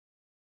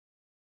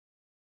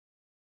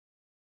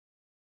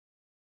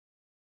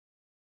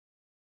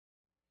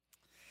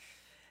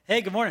Hey,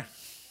 good morning.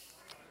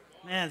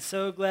 Man,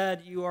 so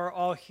glad you are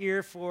all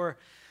here for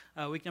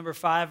week number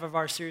 5 of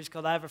our series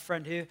called I Have a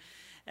Friend Who.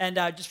 And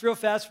just real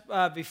fast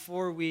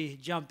before we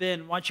jump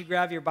in, why don't you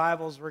grab your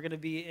Bibles? We're going to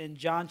be in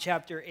John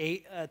chapter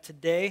 8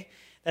 today.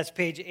 That's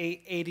page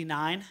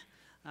 889.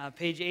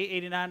 Page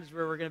 889 is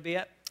where we're going to be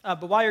at.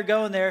 But while you're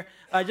going there,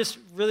 I just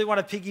really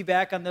want to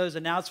piggyback on those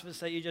announcements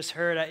that you just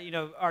heard.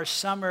 Our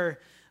summer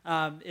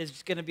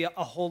is going to be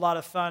a whole lot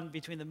of fun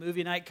between the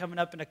movie night coming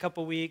up in a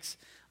couple weeks,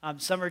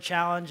 summer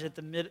challenge at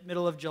the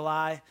middle of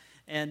July,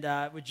 and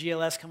with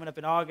GLS coming up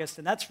in August.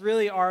 And that's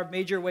really our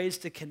major ways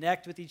to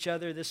connect with each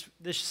other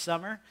this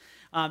summer.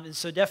 And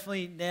so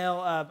definitely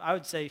I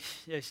would say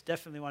you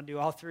definitely want to do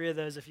all 3 of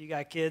those if you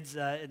got kids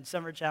in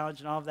summer challenge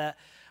and all of that.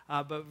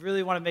 But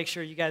really want to make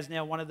sure you guys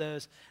nail one of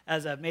those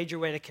as a major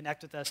way to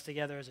connect with us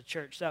together as a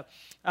church. So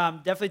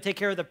definitely take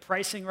care of the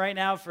pricing right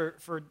now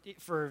for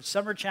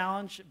Summer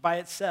Challenge by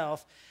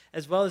itself,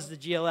 as well as the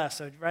GLS.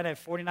 So right now,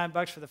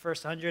 $49 for the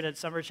first 100 at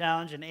Summer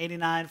Challenge and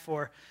 $89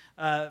 for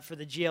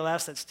the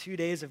GLS. That's 2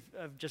 days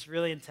of just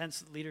really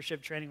intense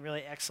leadership training,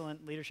 really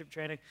excellent leadership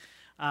training.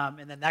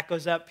 And then that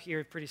goes up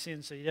here pretty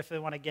soon. So you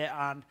definitely want to get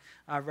on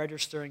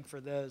registering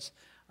for those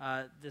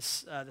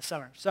this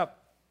summer. So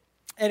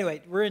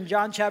anyway, we're in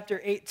John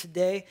chapter 8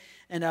 today,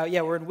 and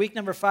we're in week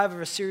number 5 of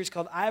a series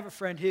called I Have a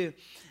Friend Who.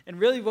 And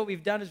really what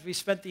we've done is we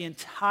spent the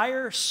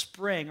entire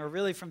spring, or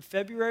really from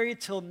February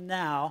till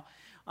now,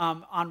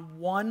 on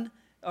 1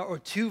 or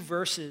 2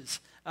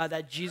 verses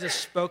that Jesus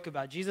spoke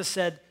about. Jesus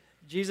said,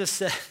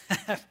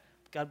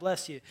 God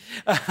bless you.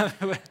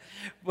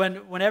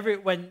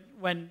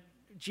 When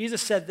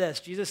Jesus said this,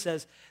 Jesus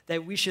says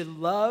that we should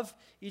love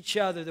each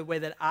other the way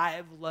that I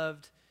have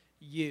loved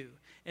you.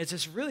 And it's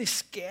this really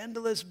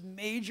scandalous,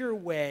 major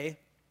way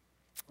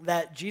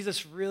that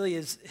Jesus really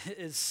is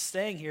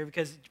saying here,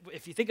 because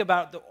if you think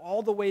about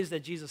all the ways that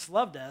Jesus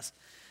loved us,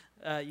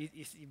 you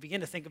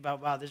begin to think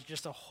about, wow, there's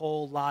just a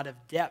whole lot of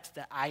depth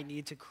that I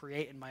need to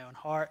create in my own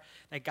heart,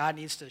 that God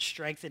needs to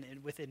strengthen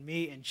within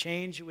me and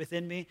change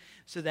within me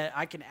so that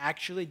I can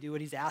actually do what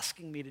he's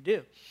asking me to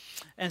do.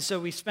 And so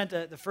we spent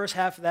the first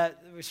half of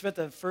that, we spent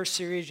the first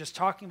series just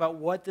talking about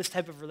what this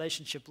type of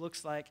relationship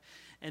looks like.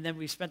 And then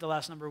we spent the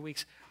last number of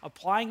weeks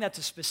applying that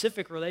to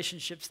specific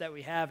relationships that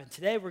we have. And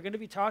today we're going to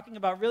be talking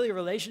about really a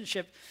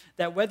relationship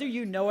that whether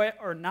you know it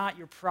or not,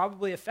 you're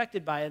probably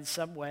affected by it in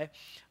some way.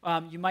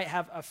 You might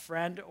have a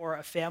friend or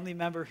a family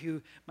member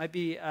who might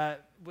be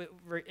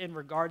in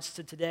regards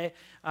to today.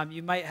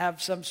 You might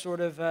have some sort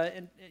of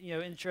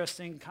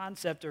interesting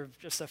concept, or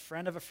just a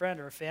friend of a friend,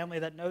 or a family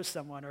that knows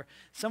someone, or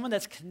someone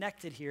that's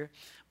connected here.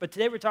 But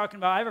today we're talking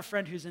about, I have a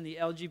friend who's in the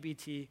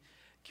LGBT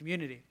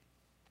community.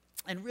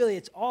 And really,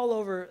 it's all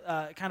over,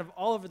 kind of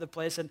all over the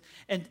place. And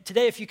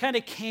today, if you kind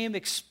of came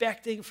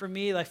expecting for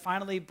me, like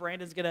finally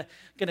Brandon's gonna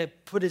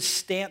put his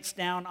stance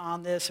down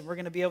on this, and we're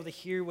gonna be able to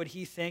hear what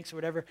he thinks or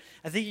whatever,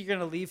 I think you're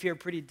gonna leave here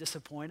pretty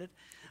disappointed,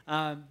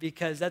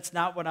 because that's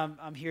not what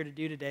I'm here to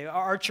do today.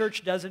 Our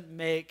church doesn't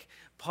make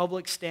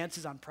public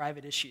stances on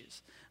private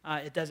issues.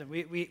 It doesn't.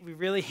 We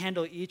really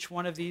handle each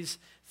one of these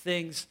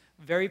things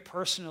very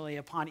personally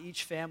upon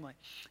each family.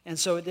 And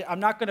so I'm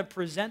not going to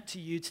present to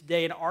you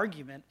today an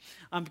argument,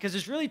 because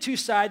there's really 2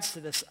 sides to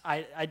this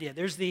idea.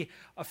 There's the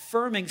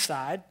affirming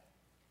side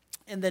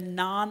and the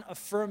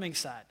non-affirming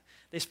side.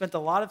 They spent a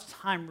lot of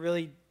time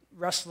really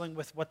wrestling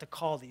with what to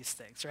call these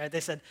things, right? They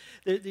said,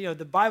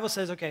 the Bible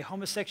says, okay,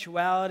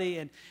 homosexuality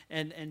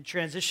and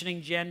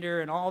transitioning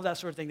gender and all of that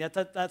sort of thing,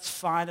 that's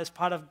fine. That's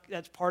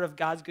part of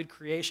God's good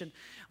creation.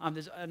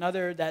 There's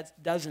another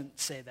that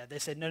doesn't say that. They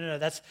said, no,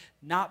 that's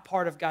not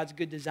part of God's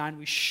good design.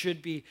 We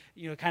should be,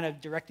 kind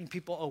of directing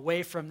people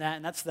away from that,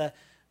 and that's the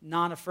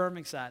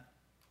non-affirming side.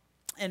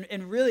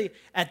 And really,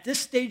 at this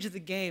stage of the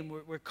game,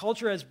 where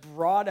culture has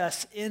brought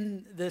us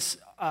in this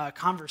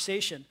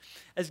conversation,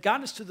 has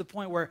gotten us to the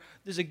point where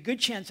there's a good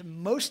chance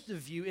most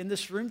of you in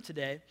this room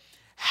today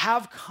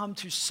have come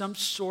to some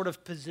sort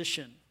of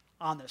position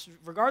on this.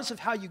 Regardless of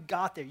how you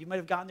got there, you might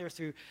have gotten there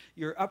through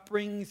your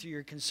upbringing, through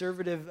your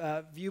conservative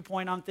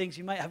viewpoint on things.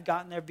 You might have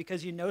gotten there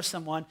because you know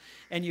someone,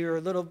 and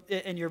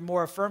you're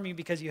more affirming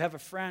because you have a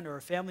friend or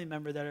a family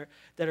member that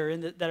are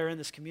in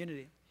this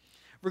community.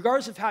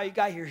 Regardless of how you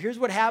got here, here's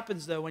what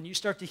happens, though, when you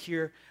start to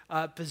hear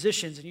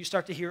positions and you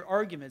start to hear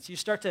arguments. You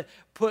start to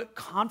put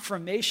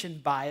confirmation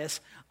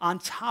bias on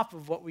top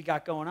of what we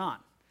got going on.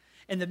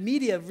 And the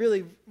media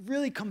really,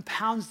 really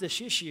compounds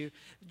this issue,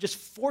 just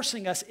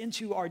forcing us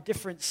into our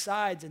different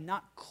sides and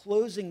not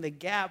closing the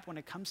gap when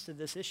it comes to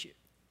this issue.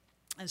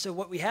 And so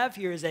what we have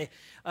here is a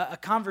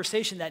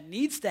conversation that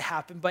needs to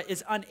happen but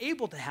is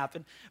unable to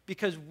happen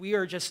because we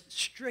are just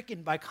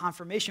stricken by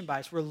confirmation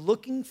bias. We're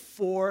looking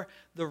for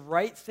the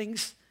right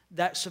things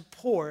that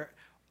support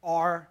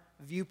our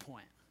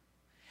viewpoint.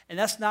 And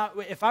that's not,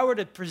 if I were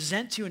to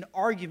present to you an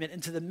argument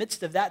into the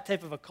midst of that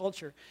type of a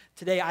culture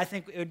today, I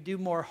think it would do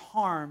more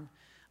harm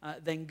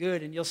than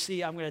good. And you'll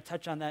see I'm going to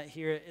touch on that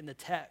here in the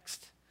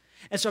text.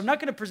 And so I'm not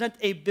going to present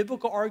a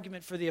biblical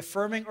argument for the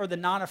affirming or the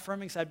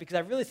non-affirming side because I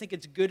really think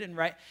it's good and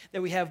right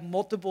that we have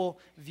multiple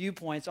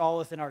viewpoints all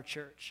within our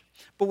church.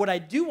 But what I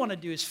do want to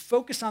do is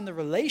focus on the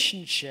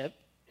relationship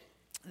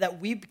that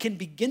we can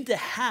begin to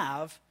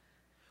have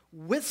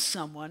with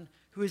someone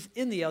who is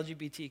in the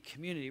LGBT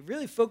community.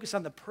 Really focus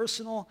on the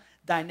personal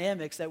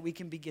dynamics that we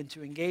can begin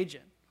to engage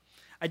in.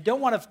 I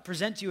don't want to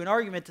present to you an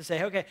argument to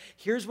say, okay,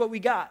 here's what we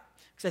got,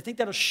 because I think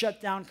that'll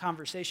shut down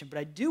conversation. But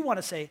I do want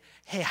to say,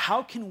 hey,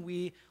 how can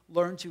we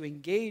learn to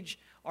engage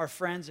our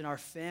friends and our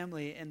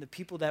family and the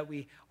people that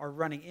we are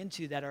running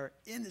into that are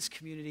in this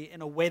community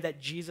in a way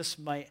that Jesus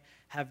might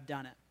have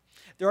done it?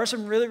 There are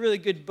some really, really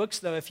good books,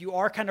 though, if you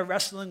are kind of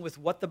wrestling with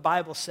what the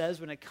Bible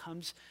says when it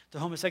comes to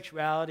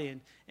homosexuality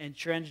and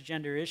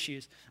transgender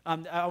issues.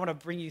 I want to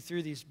bring you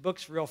through these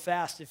books real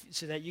fast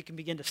so that you can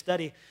begin to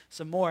study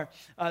some more.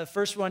 The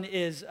first one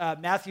is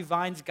Matthew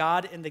Vine's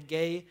God and the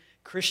Gay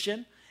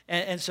Christian.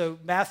 And so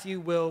Matthew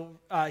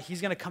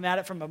he's going to come at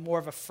it from a more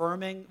of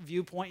affirming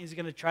viewpoint. He's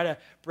going to try to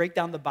break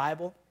down the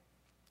Bible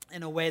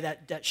in a way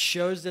that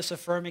shows this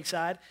affirming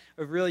side.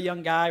 A real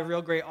young guy,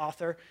 real great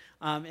author,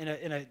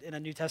 in a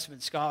New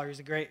Testament scholar. He's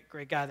a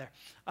great guy there.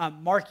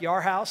 Mark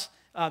Yarhouse,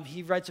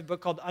 he writes a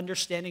book called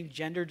Understanding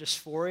Gender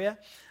Dysphoria.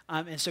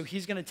 And so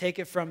he's going to take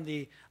it from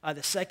the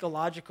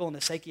psychological and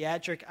the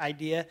psychiatric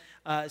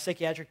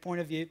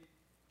point of view.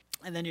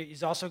 And then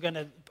he's also going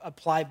to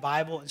apply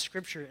Bible and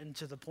Scripture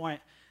into the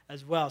point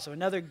as well. So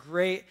another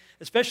great,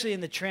 especially in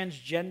the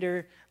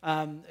transgender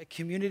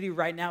community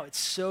right now, it's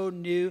so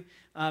new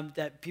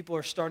that people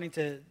are starting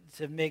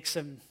to make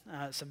some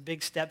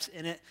big steps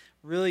in it.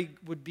 Really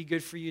would be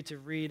good for you to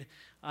read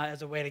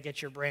as a way to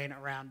get your brain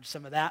around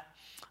some of that.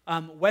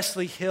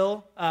 Wesley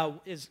Hill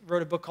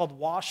wrote a book called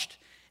Washed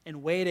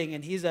and Waiting,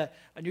 and he's a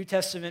New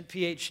Testament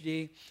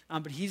PhD,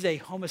 but he's a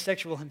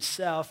homosexual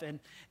himself,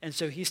 and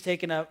so he's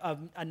taken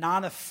a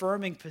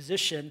non-affirming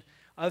position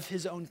of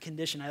his own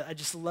condition. I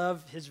just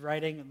love his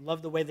writing and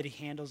love the way that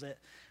he handles it.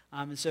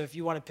 And so if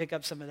you want to pick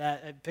up some of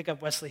that, pick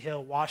up Wesley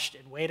Hill, Washed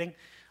and Waiting.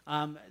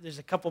 There's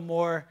a couple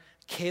more.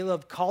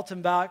 Caleb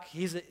Kaltenbach.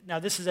 Now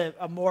this is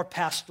a more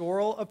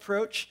pastoral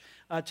approach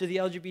to the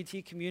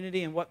LGBT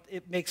community, and what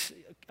makes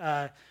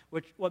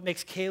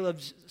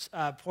Caleb's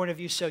point of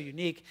view so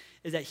unique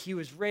is that he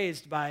was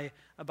raised by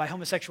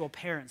homosexual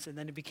parents, and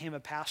then he became a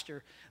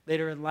pastor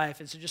later in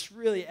life. And so just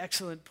really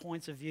excellent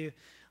points of view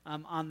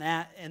on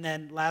that. And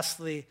then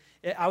lastly,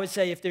 I would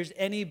say if there's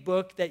any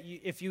book that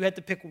if you had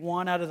to pick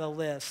one out of the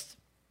list,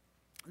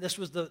 this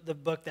was the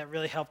book that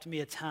really helped me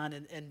a ton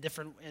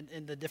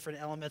in the different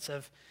elements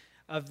of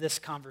this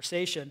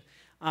conversation.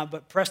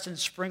 But Preston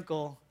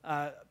Sprinkle,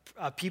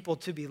 People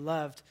to Be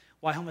Loved,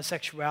 Why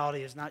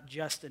Homosexuality is Not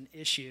Just an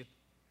Issue.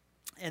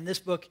 And this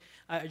book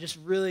are just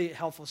really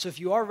helpful. So if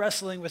you are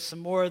wrestling with some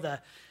more of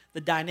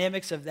the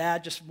dynamics of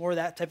that, just more of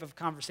that type of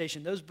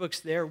conversation, those books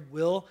there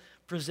will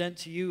present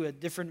to you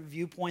different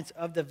viewpoints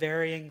of the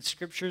varying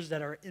scriptures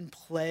that are in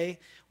play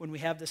when we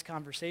have this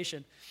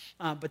conversation.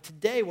 But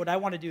today, what I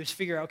want to do is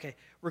figure out, okay,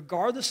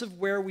 regardless of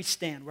where we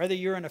stand, whether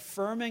you're an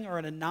affirming or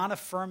in a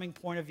non-affirming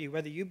point of view,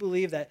 whether you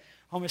believe that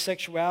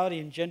homosexuality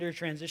and gender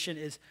transition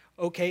is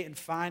okay and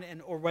fine,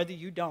 or whether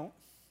you don't,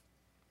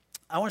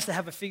 I want us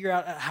to figure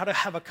out how to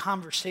have a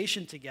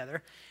conversation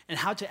together and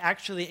how to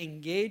actually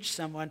engage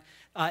someone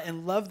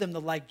and love them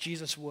like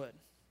Jesus would.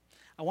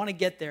 I want to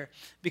get there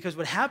because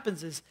what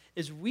happens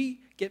is we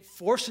get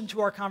forced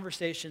into our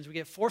conversations, we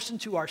get forced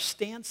into our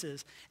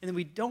stances, and then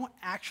we don't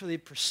actually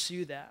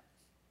pursue that.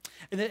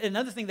 And then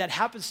another thing that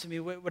happens to me,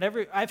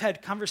 whenever I've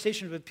had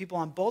conversations with people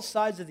on both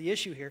sides of the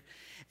issue here,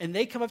 and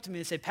they come up to me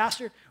and say,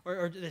 Pastor,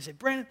 or they say,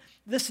 Brandon,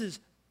 this is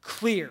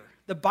clear.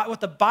 What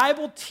the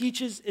Bible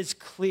teaches is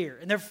clear.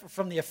 And they're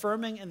from the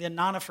affirming and the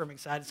non-affirming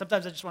side. And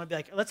sometimes I just want to be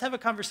like, let's have a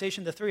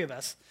conversation, the three of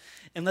us,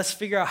 and let's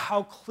figure out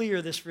how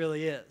clear this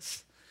really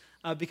is.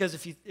 Because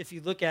if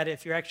you look at it,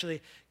 if you're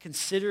actually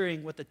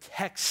considering what the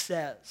text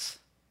says,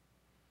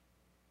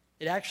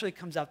 it actually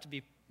comes out to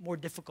be more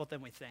difficult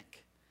than we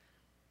think.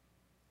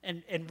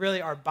 And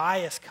really our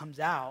bias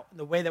comes out in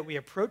the way that we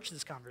approach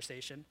this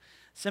conversation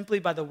simply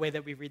by the way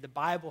that we read the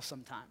Bible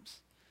sometimes.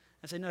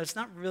 I say, no, it's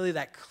not really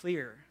that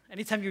clear.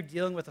 Anytime you're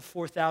dealing with a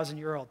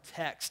 4,000-year-old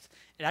text,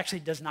 it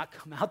actually does not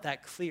come out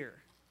that clear.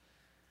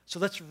 So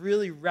let's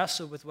really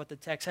wrestle with what the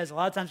text says. A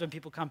lot of times when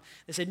people come,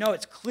 they say, no,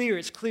 it's clear,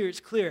 it's clear, it's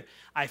clear.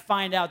 I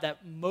find out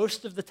that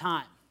most of the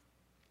time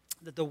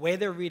that the way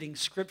they're reading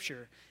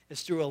Scripture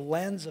is through a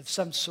lens of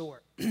some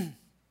sort.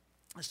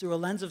 It's through a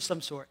lens of some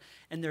sort,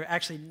 and they're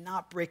actually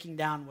not breaking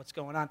down what's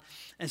going on.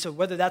 And so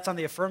whether that's on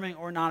the affirming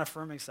or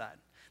non-affirming side,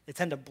 they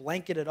tend to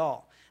blanket it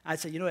all. I'd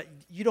say, you know what,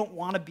 you don't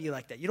want to be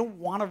like that. You don't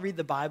want to read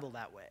the Bible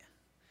that way.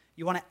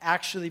 You want to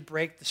actually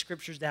break the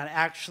Scriptures down,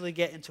 actually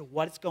get into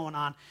what's going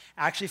on,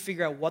 actually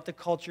figure out what the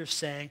culture is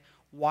saying,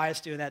 why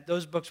it's doing that.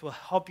 Those books will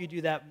help you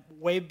do that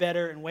way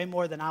better and way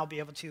more than I'll be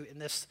able to in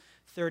this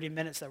 30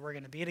 minutes that we're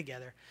going to be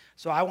together.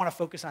 So I want to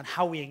focus on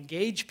how we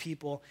engage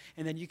people,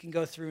 and then you can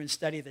go through and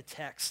study the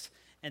text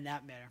in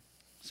that manner.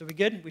 So we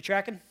good? We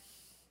tracking?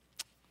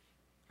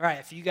 All right,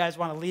 if you guys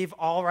want to leave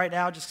all right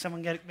now, just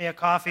someone get me a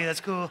coffee.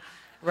 That's cool.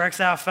 Works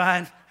out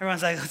fine.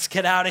 Everyone's like, let's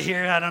get out of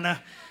here. I don't know.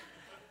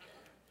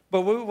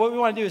 But what we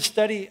want to do is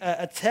study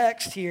a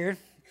text here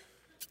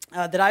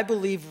that I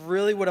believe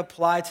really would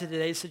apply to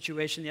today's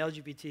situation, the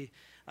LGBT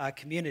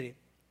community.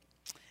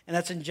 And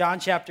that's in John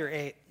chapter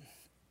 8,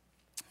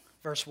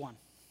 verse 1.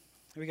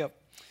 Here we go.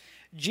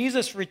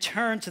 Jesus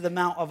returned to the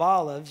Mount of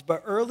Olives,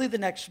 but early the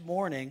next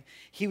morning,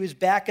 he was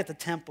back at the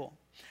temple.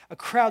 A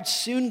crowd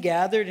soon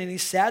gathered, and he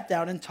sat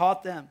down and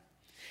taught them.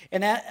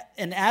 And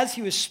as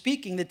he was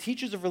speaking, the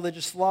teachers of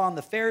religious law and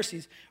the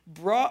Pharisees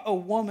brought a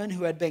woman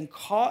who had been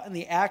caught in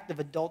the act of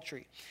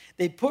adultery.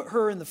 They put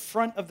her in the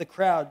front of the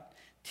crowd.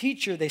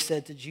 Teacher, they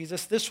said to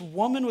Jesus, this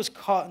woman was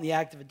caught in the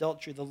act of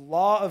adultery. The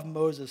law of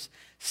Moses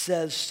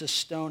says to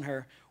stone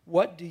her.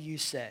 What do you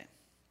say?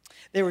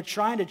 They were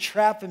trying to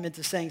trap him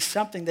into saying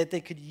something that they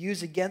could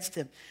use against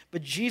him.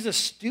 But Jesus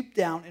stooped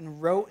down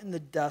and wrote in the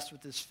dust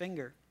with his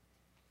finger.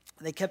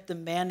 They kept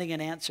demanding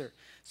an answer.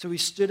 So he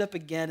stood up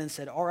again and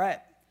said, all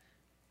right,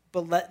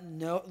 but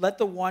let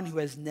the one who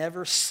has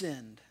never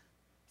sinned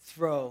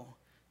throw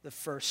the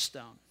first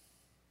stone.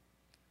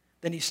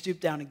 Then he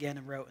stooped down again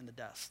and wrote in the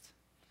dust.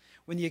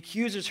 When the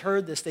accusers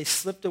heard this, they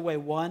slipped away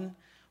one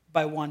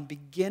by one,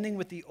 beginning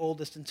with the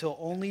oldest, until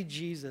only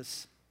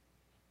Jesus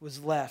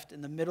was left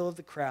in the middle of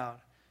the crowd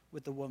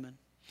with the woman.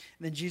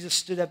 And then Jesus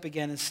stood up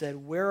again and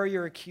said, where are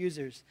your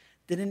accusers?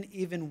 Didn't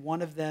even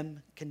one of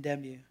them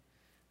condemn you?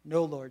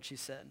 No, Lord, she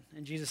said.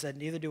 And Jesus said,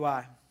 neither do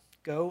I.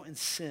 Go and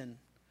sin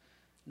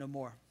no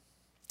more.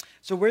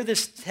 So where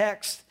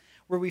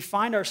we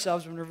find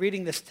ourselves when we're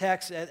reading this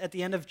text at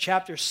the end of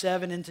chapter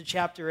 7 into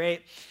chapter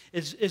 8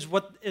 is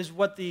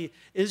what the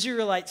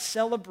Israelites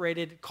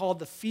celebrated called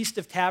the Feast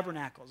of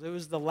Tabernacles. It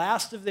was the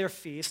last of their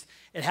feast.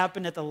 It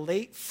happened at the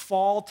late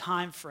fall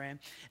time frame.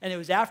 And it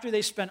was after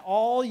they spent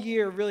all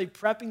year really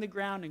prepping the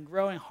ground and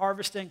growing,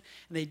 harvesting,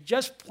 and they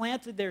just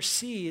planted their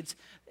seeds,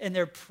 and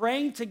they're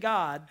praying to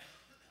God.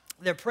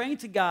 They're praying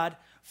to God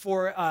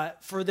for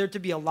there to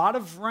be a lot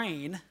of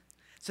rain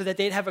so that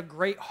they'd have a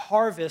great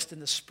harvest in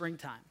the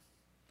springtime.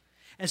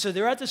 And so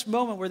they're at this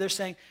moment where they're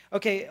saying,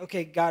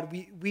 okay, God,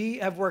 we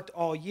have worked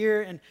all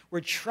year, and we're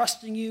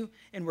trusting you,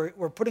 and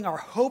we're putting our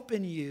hope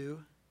in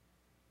you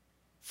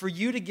for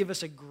you to give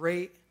us a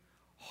great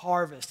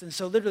harvest. And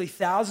so literally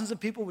thousands of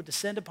people would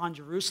descend upon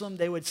Jerusalem.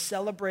 They would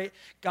celebrate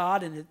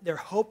God and their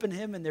hope in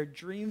him and their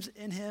dreams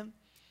in him.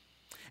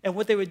 And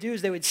what they would do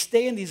is they would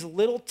stay in these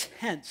little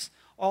tents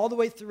all the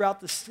way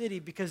throughout the city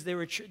because they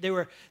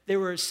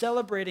were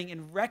celebrating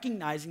and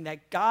recognizing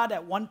that God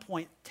at one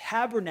point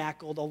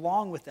tabernacled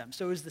along with them.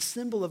 So it was the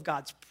symbol of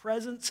God's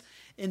presence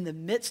in the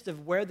midst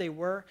of where they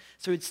were.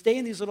 So it'd stay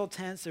in these little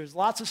tents. There's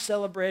lots of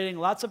celebrating,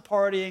 lots of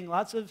partying,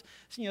 lots of,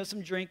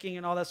 some drinking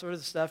and all that sort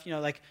of stuff,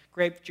 like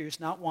grape juice,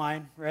 not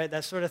wine, right?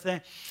 That sort of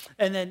thing.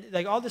 And then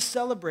like all this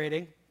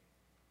celebrating.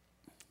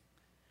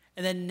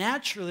 And then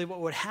naturally what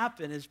would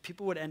happen is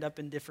people would end up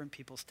in different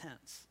people's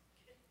tents.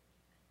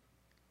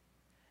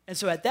 And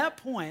so at that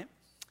point,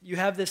 you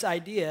have this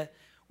idea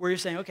where you're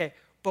saying, okay,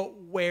 but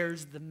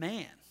where's the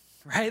man,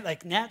 right?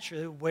 Like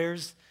naturally,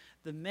 where's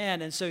the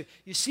man? And so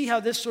you see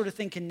how this sort of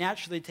thing can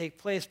naturally take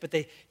place, but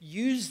they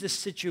use this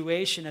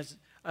situation as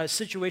a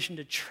situation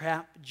to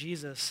trap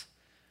Jesus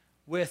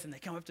with. And they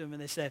come up to him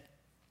and they say,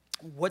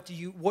 what do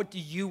you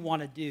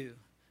want to do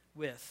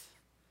with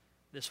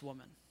this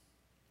woman?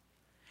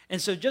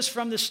 And so just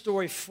from this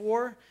story,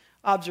 4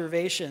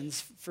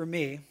 observations for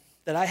me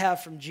that I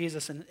have from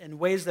Jesus and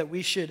ways that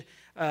we should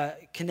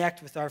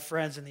connect with our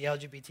friends in the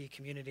LGBT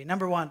community.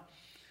 Number one,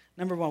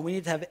 we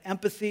need to have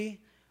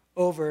empathy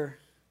over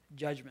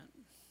judgment.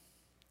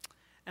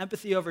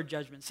 Empathy over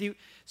judgment.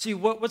 See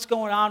what's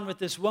going on with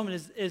this woman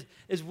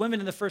is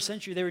women in the first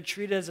century, they were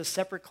treated as a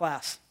separate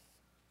class.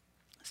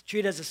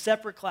 Treated as a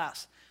separate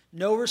class.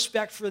 No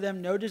respect for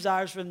them, no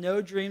desires for them,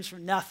 no dreams for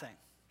nothing.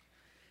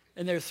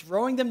 And they're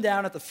throwing them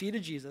down at the feet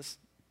of Jesus,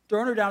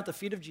 throwing her down at the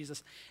feet of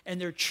Jesus,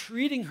 and they're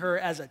treating her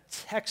as a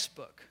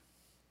textbook.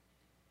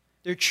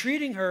 They're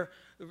treating her,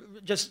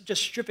 just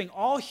stripping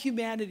all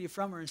humanity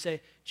from her and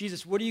say,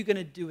 Jesus, what are you going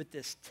to do with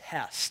this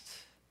test?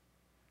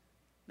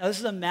 Now, this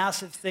is a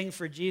massive thing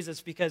for Jesus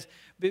because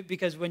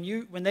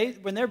when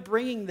they're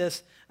bringing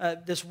this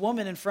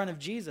woman in front of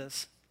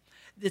Jesus,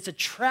 it's a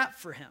trap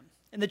for him.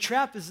 And the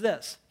trap is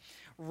this.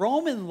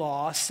 Roman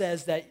law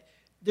says that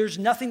there's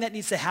nothing that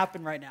needs to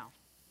happen right now.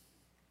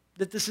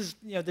 That this is,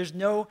 there's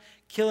no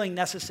killing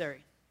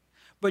necessary.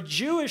 But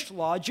Jewish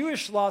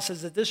law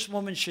says that this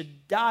woman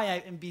should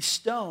die and be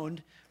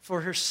stoned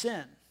for her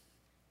sin.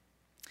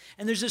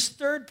 And there's this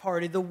third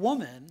party, the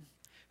woman,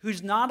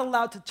 who's not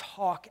allowed to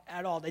talk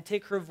at all. They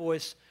take her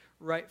voice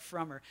right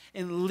from her.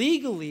 And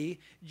legally,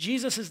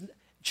 Jesus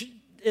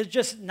is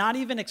just not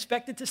even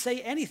expected to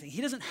say anything.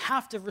 He doesn't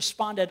have to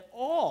respond at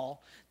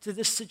all to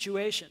this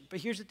situation. But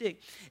here's the thing.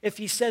 If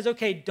he says,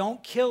 okay,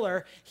 don't kill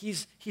her,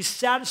 he's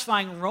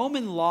satisfying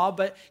Roman law,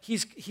 but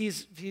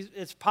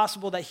it's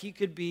possible that he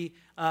could be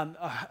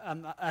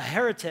a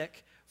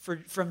heretic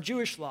from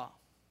Jewish law.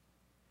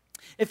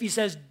 If he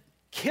says,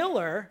 kill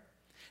her,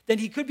 then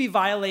he could be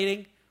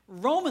violating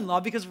Roman law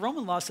because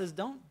Roman law says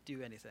don't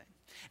do anything.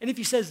 And if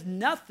he says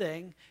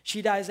nothing,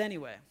 she dies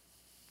anyway.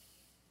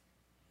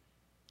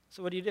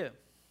 So what do?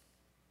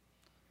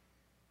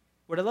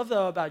 What I love,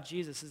 though, about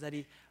Jesus is that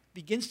he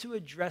begins to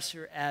address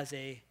her as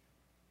a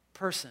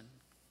person,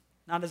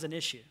 not as an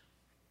issue.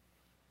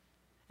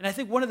 And I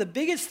think one of the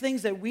biggest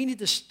things that we need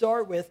to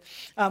start with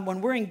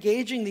when we're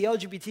engaging the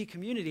LGBT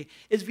community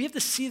is we have to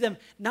see them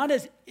not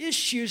as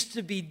issues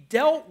to be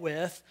dealt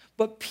with,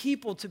 but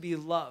people to be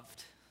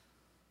loved.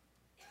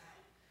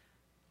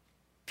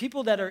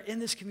 People that are in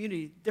this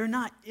community, they're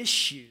not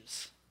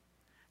issues.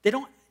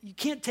 You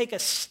can't take a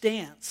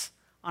stance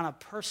on a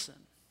person.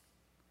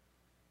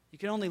 You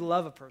can only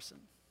love a person.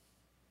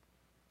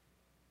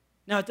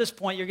 Now, at this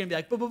point, you're going to be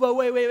like,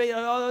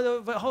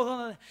 wait, hold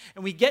on.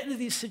 And we get into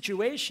these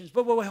situations,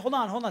 wait, hold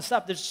on,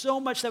 stop. There's so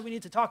much that we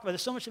need to talk about.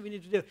 There's so much that we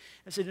need to do.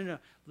 I said, no.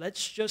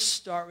 Let's just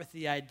start with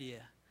the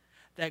idea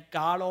that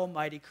God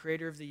Almighty,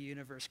 creator of the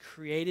universe,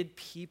 created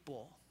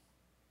people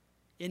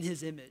in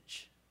his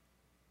image.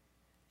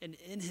 And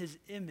in his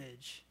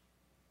image,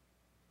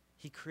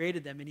 he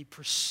created them, and he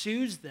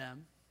pursues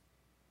them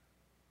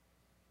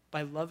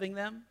by loving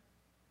them,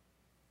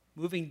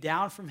 moving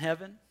down from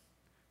heaven,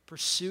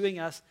 pursuing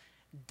us,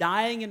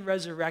 dying and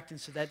resurrecting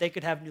so that they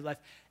could have new life.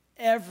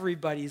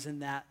 Everybody's in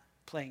that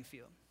playing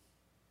field.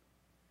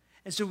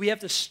 And so we have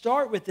to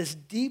start with this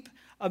deep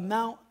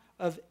amount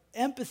of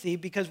empathy,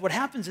 because what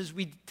happens is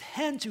we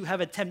tend to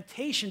have a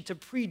temptation to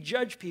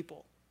prejudge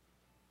people.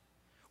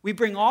 We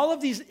bring all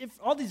these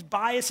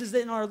biases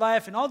in our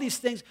life and all these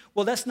things,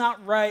 well, that's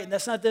not right and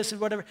that's not this and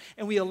whatever,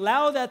 and we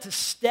allow that to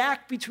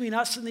stack between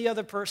us and the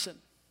other person.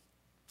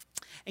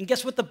 And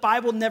guess what the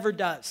Bible never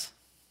does?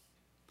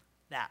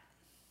 That.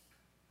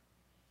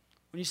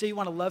 When you say you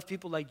want to love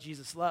people like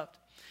Jesus loved,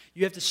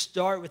 you have to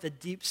start with a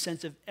deep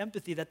sense of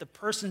empathy that the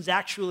person's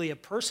actually a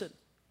person,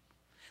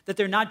 that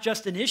they're not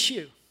just an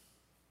issue,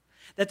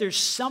 that there's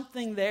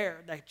something there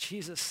that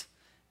Jesus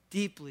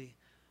deeply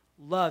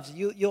loves.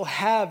 You'll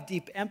have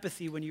deep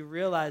empathy when you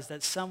realize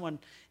that someone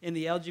in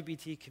the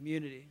LGBT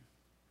community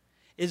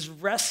is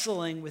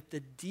wrestling with the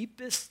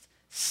deepest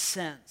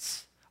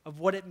sense of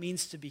what it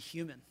means to be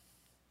human.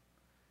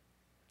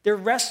 They're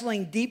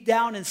wrestling deep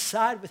down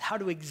inside with how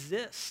to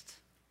exist.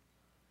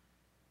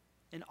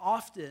 And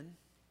often,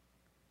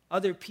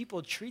 other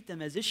people treat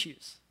them as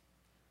issues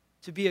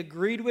to be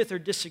agreed with or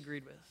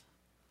disagreed with,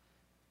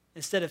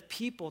 instead of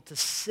people to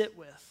sit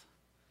with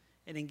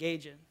and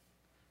engage in.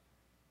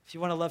 If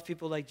you want to love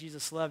people like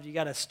Jesus loved, you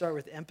got to start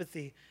with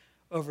empathy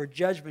over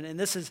judgment. And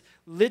this is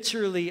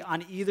literally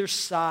on either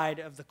side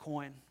of the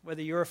coin.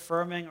 Whether you're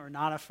affirming or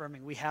not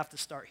affirming, we have to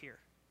start here.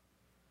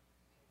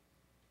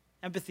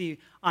 Empathy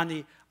on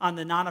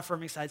the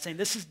non-affirming side, saying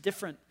this is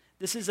different.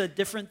 This is a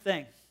different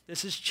thing.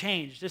 This is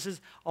change. This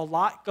is a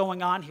lot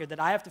going on here that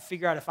I have to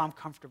figure out if I'm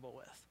comfortable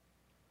with.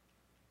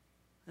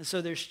 And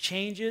so there's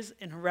changes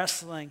in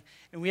wrestling,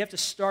 and we have to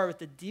start with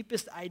the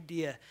deepest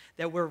idea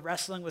that we're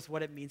wrestling with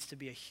what it means to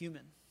be a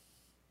human.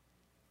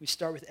 We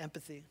start with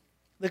empathy.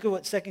 Look at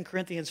what 2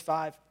 Corinthians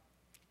 5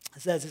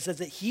 says. It says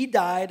that he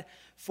died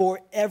for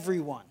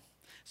everyone,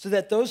 so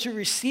that those who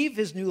receive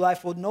his new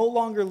life will no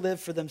longer live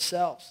for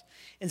themselves.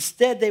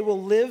 Instead, they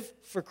will live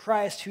for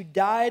Christ, who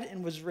died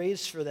and was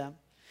raised for them.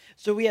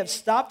 So we have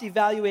stopped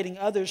evaluating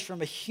others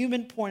from a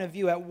human point of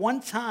view. At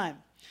one time,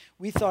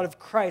 we thought of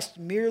Christ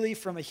merely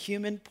from a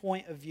human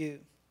point of view.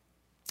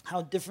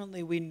 How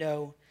differently we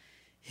know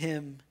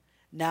him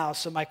now.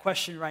 So my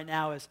question right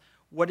now is,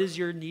 what is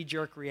your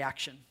knee-jerk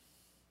reaction?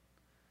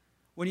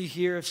 When you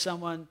hear of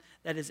someone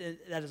that is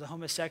a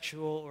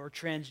homosexual or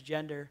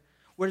transgender,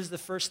 what is the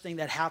first thing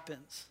that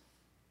happens?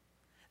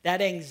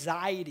 That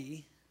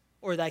anxiety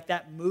or like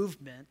that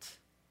movement,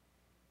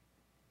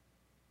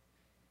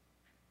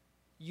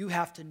 you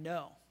have to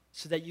know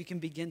so that you can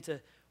begin to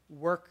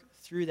work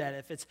through that.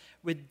 If it's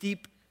with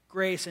deep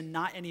grace and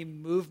not any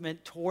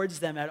movement towards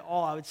them at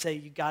all, I would say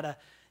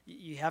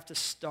you have to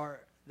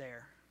start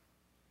there.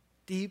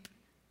 Deep,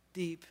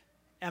 deep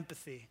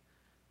empathy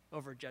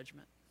over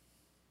judgment.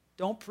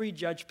 Don't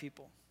prejudge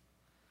people.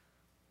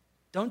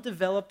 Don't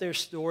develop their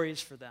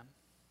stories for them.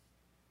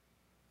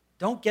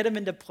 Don't get them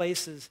into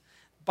places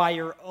by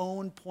your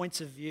own points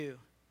of view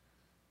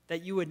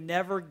that you would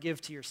never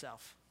give to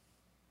yourself.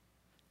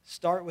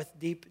 Start with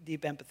deep,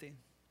 deep empathy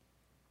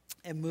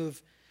and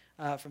move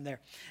from there.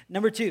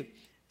 Number two,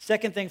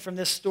 second thing from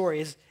this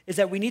story is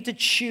that we need to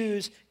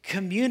choose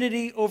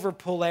community over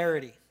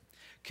polarity.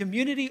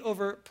 Community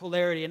over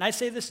polarity. And I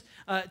say this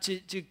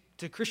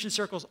to Christian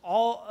circles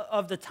all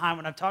of the time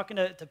when I'm talking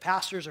to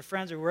pastors or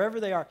friends or wherever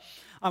they are.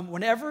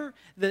 Whenever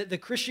the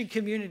Christian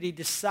community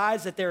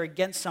decides that they're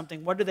against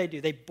something, what do?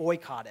 They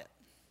boycott it.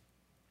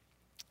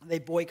 They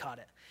boycott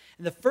it.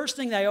 And the first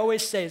thing I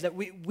always say is that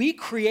we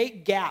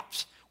create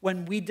gaps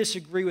when we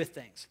disagree with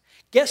things.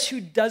 Guess who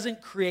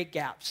doesn't create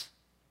gaps?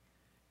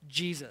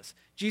 Jesus.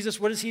 Jesus,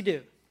 what does he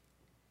do?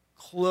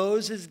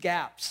 Closes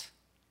gaps.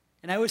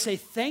 And I would say,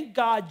 thank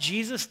God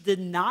Jesus did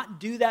not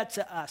do that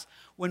to us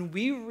when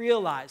we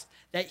realized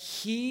that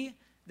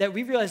that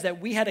we realized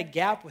that we had a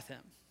gap with him.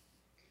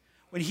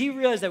 When he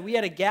realized that we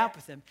had a gap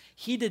with him,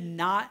 he did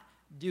not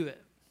do it.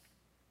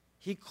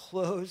 He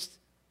closed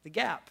the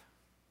gap.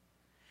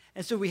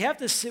 And so we have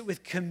to sit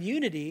with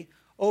community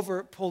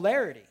over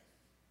polarity.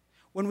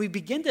 When we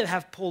begin to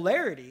have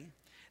polarity,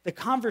 the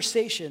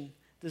conversation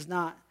does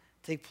not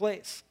take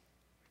place.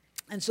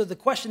 And so the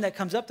question that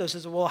comes up, though,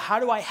 is, well, how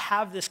do I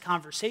have this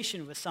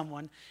conversation with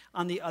someone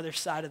on the other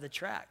side of the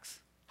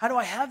tracks? How do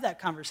I have that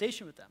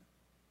conversation with them?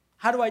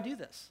 How do I do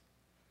this?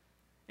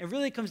 It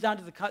really comes down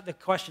to the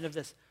question of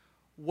this.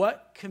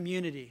 What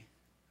community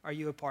are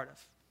you a part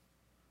of?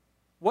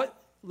 What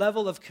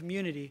level of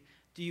community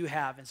do you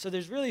have? And so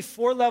there's really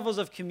 4 levels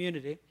of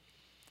community.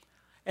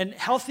 And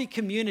healthy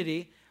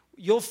community,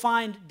 you'll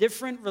find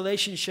different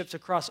relationships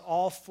across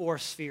all 4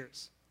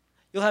 spheres.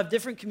 You'll have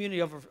different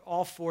community over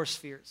all 4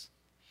 spheres.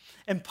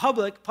 And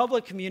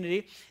public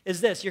community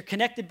is this: you're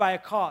connected by a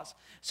cause.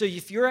 So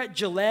if you're at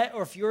Gillette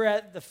or if you're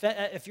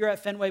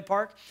at Fenway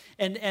Park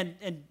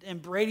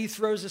and Brady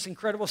throws this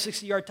incredible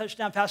 60-yard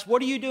touchdown pass,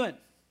 what are you doing?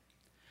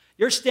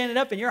 You're standing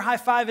up and you're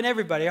high-fiving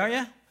everybody, aren't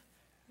you?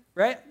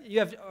 Right? You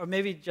have, or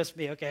maybe just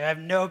me. Okay, I have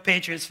no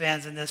Patriots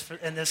fans in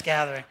this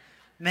gathering.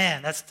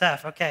 Man, that's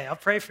tough. Okay, I'll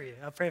pray for you.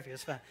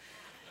 It's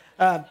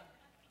fine.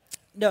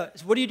 No,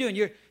 so what are you doing?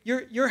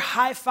 You're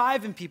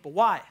high-fiving people.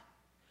 Why?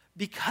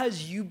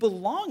 Because you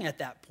belong at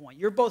that point.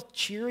 You're both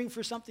cheering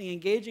for something,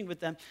 engaging with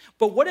them.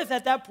 But what if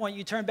at that point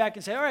you turn back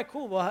and say, all right,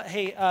 cool, well,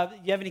 hey,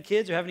 you have any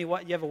kids or you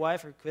have a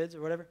wife or kids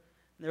or whatever?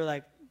 And they're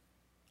like,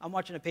 I'm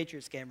watching a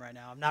Patriots game right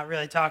now. I'm not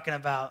really talking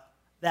about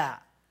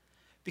that.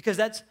 Because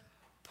that's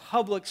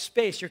public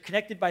space. You're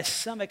connected by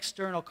some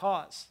external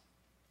cause.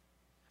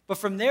 But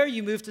from there,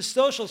 you move to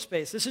social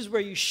space. This is where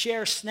you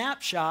share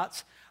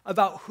snapshots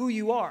about who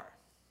you are.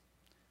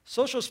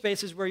 Social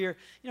space is where you're,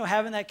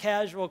 having that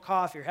casual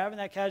coffee or having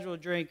that casual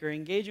drink or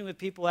engaging with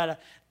people at a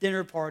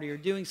dinner party or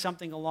doing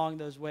something along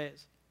those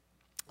lines.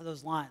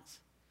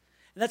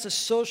 And that's a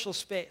social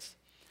space.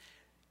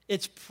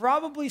 It's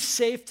probably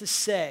safe to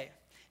say,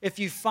 if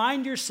you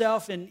find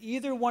yourself in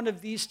either one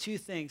of these 2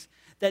 things,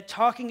 that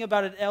talking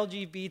about an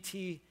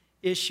LGBT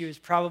issue is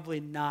probably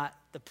not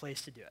the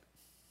place to do it.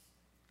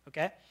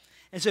 Okay?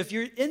 And so if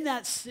you're in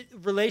that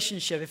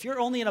relationship, if you're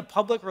only in a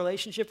public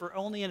relationship or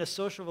only in a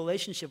social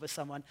relationship with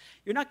someone,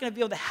 you're not going to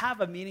be able to have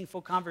a meaningful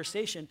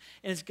conversation.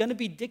 And it's going to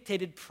be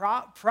dictated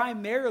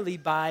primarily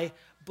by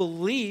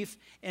belief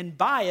and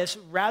bias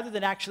rather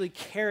than actually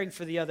caring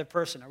for the other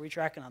person. Are we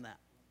tracking on that?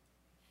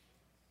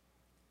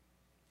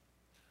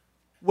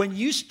 When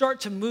you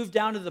start to move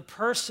down to the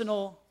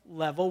personal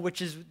level,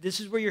 this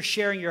is where you're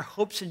sharing your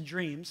hopes and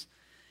dreams.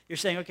 You're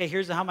saying, okay,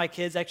 here's how my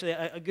kids, actually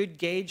a good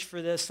gauge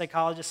for this,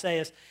 psychologists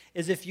say,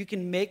 is if you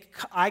can make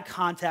eye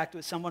contact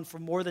with someone for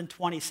more than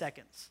 20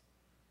 seconds.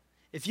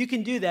 If you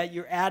can do that,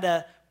 you're at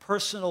a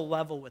personal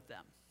level with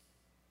them.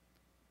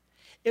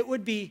 It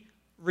would be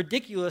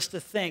ridiculous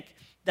to think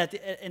that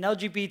an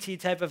LGBT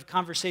type of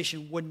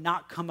conversation would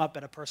not come up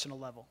at a personal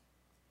level.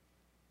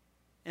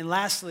 And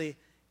lastly,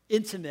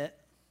 intimate.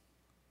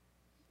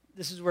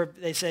 This is where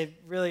they say,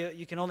 really,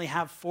 you can only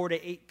have 4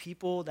 to 8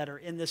 people that are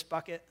in this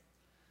bucket.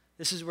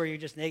 This is where you're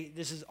just naked.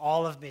 This is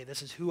all of me.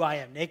 This is who I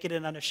am, naked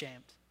and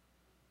unashamed.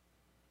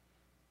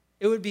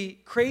 It would be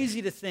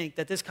crazy to think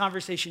that this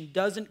conversation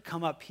doesn't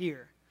come up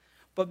here.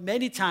 But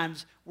many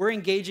times, we're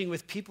engaging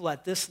with people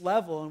at this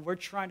level, and we're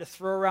trying to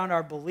throw around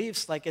our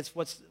beliefs like it's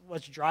what's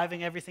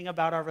driving everything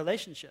about our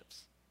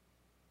relationships.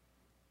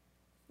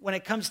 When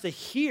it comes to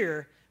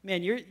here,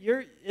 man,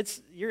 you're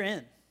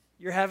in.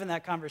 You're having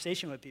that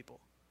conversation with people.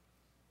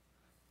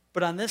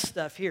 But on this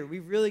stuff here, we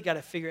really got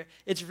to figure it.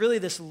 It's really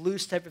this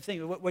loose type of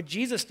thing. What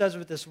Jesus does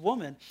with this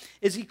woman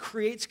is he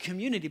creates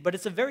community, but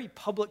it's a very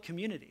public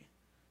community,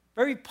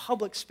 very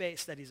public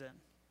space that he's in.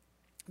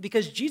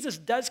 Because Jesus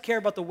does care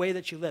about the way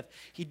that you live.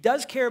 He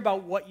does care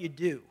about what you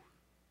do.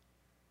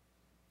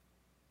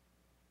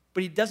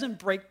 But he doesn't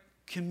break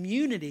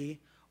community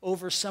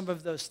over some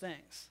of those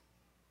things.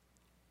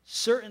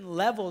 Certain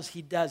levels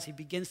he does. He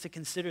begins to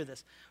consider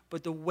this.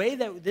 But the way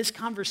that this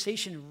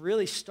conversation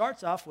really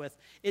starts off with,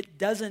 it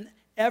doesn't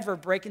ever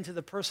break into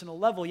the personal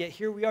level, yet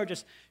here we are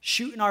just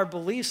shooting our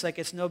beliefs like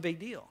it's no big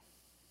deal.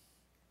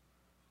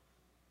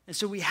 And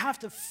so we have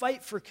to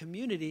fight for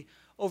community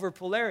over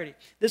polarity.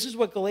 This is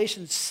what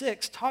Galatians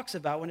 6 talks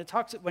about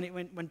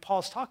when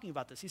Paul's talking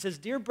about this. He says,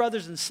 "Dear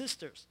brothers and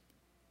sisters,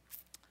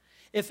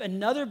 if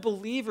another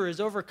believer is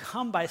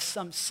overcome by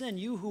some sin,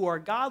 you who are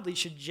godly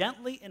should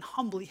gently and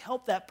humbly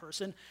help that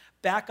person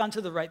back onto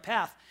the right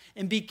path.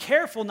 And be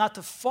careful not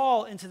to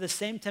fall into the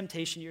same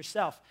temptation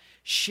yourself.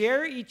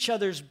 Share each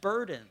other's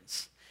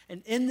burdens,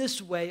 and in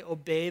this way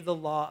obey the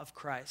law of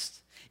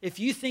Christ. If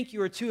you think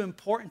you are too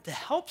important to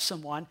help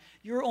someone,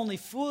 you're only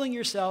fooling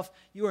yourself.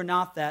 You are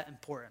not that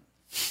important."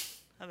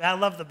 I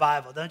love the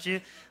Bible, don't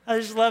you? I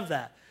just love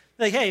that.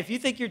 Like, hey, if you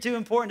think you're too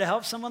important to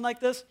help someone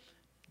like this,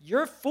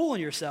 you're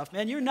fooling yourself,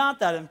 man. You're not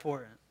that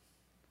important.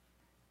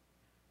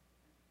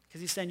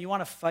 Because he's saying you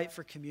want to fight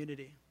for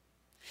community.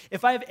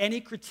 If I have any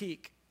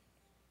critique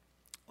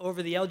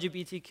over the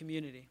LGBT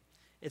community,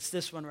 it's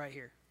this one right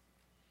here.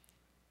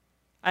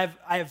 I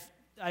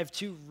have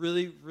two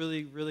really,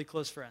 really, really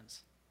close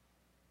friends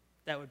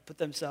that would put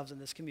themselves in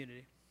this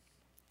community.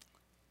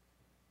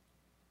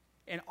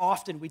 And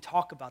often we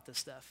talk about this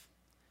stuff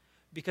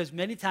because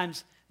many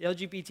times the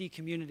LGBT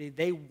community,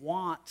 they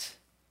want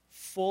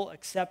full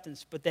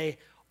acceptance, but they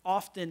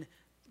often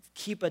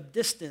keep a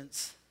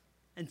distance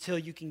until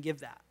you can give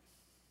that.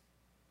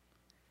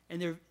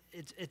 And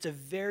it's a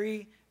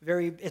very,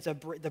 very,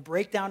 the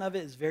breakdown of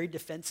it is very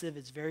defensive,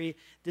 it's very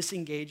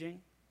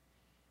disengaging.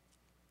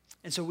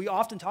 And so we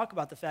often talk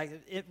about the fact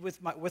that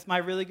with my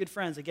really good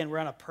friends, again, we're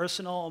on a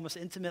personal, almost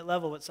intimate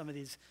level with some of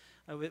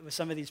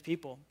these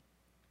people,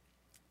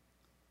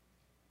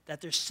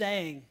 that they're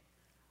saying,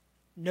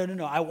 no,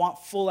 I want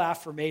full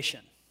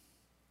affirmation,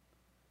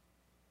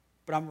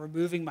 but I'm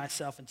removing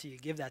myself until you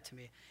give that to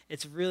me.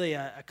 It's really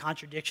a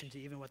contradiction to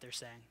even what they're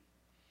saying.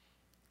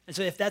 And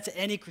so if that's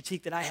any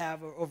critique that I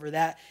have over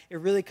that, it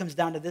really comes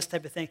down to this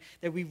type of thing,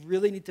 that we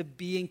really need to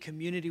be in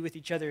community with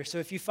each other. So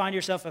if you find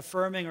yourself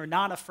affirming or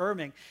not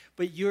affirming,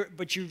 but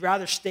you'd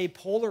rather stay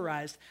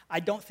polarized, I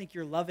don't think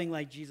you're loving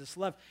like Jesus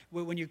loved.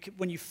 When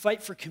you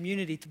fight for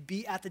community, to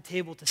be at the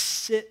table, to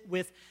sit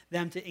with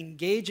them, to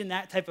engage in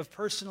that type of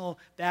personal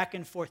back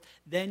and forth,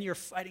 then you're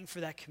fighting for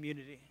that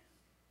community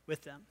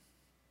with them.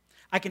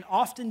 I can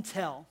often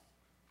tell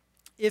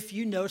if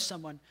you know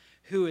someone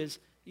who is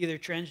either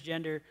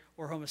transgender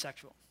or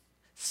homosexual,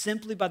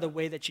 simply by the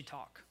way that you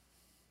talk.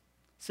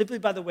 Simply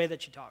by the way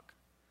that you talk.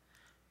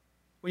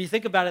 When you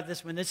think about it,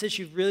 when this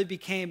issue really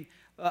became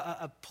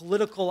a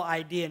political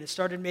idea and it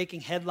started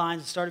making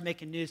headlines, it started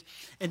making news,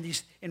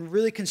 and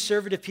really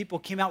conservative people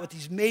came out with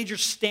these major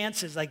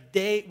stances like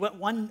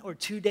 1 or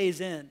 2 days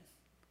in.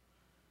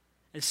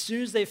 As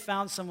soon as they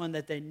found someone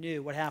that they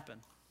knew, what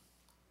happened?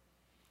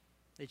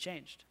 They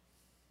changed.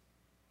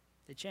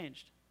 They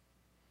changed.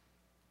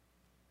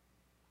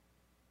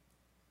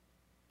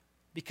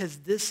 Because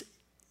this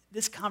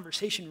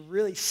conversation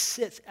really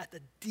sits at the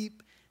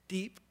deep,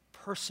 deep,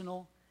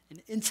 personal,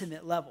 and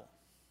intimate level.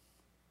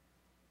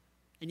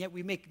 And yet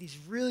we make these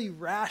really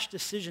rash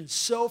decisions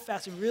so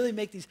fast and really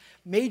make these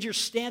major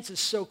stances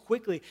so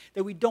quickly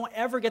that we don't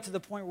ever get to the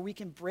point where we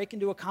can break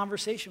into a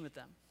conversation with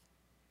them.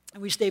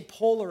 And we stay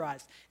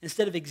polarized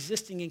instead of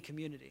existing in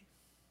community.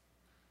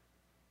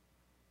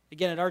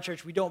 Again, at our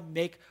church, we don't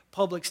make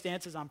public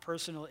stances on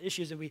personal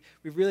issues, and we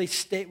really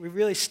stay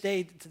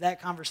to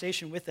that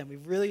conversation with them. We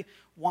really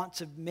want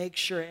to make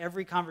sure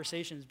every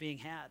conversation is being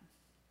had.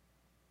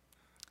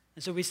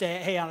 And so we say,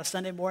 hey, on a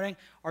Sunday morning,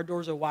 our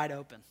doors are wide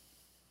open.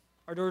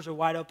 Our doors are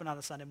wide open on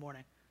a Sunday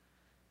morning.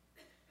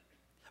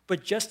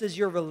 But just as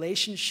your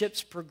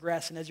relationships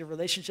progress, and as your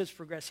relationships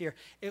progress here,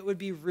 it would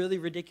be really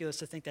ridiculous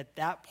to think that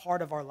that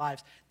part of our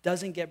lives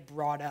doesn't get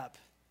brought up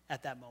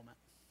at that moment,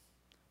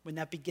 when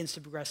that begins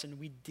to progress and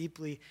we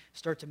deeply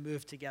start to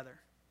move together.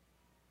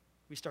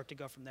 We start to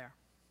go from there.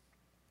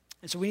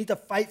 And so we need to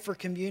fight for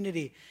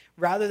community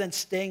rather than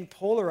staying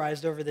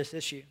polarized over this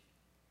issue.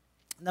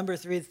 Number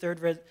 3,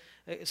 the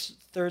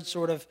third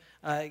sort of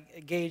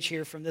gauge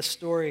here from this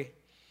story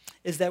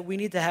is that we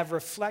need to have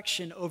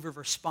reflection over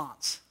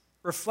response.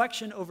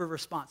 Reflection over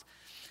response.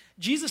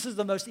 Jesus is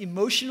the most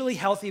emotionally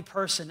healthy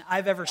person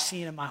I've ever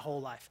seen in my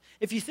whole life.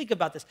 If you think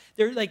about this,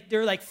 they're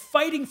like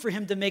fighting for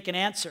him to make an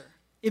answer.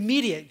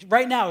 Immediate,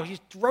 right now. He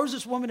throws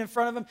this woman in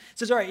front of him,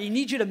 says, all right, I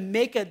need you to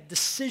make a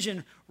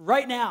decision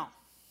right now.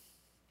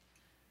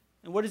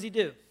 And what does he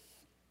do?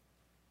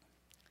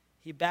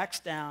 He backs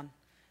down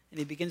and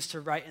he begins to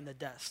write in the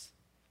dust.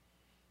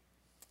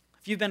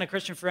 If you've been a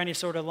Christian for any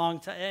sort of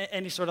length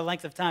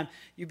of time,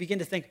 you begin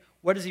to think,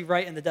 what does he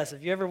write in the dust?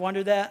 Have you ever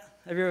wondered that?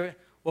 Well,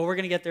 we're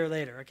going to get there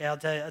later, okay? I'll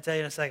tell you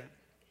in a second.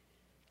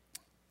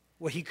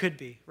 What he could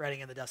be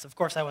writing in the dust. Of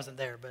course, I wasn't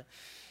there, but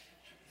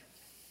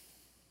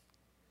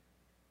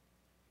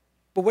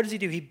what does he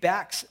do? He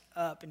backs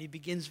up and he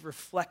begins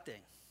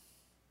reflecting.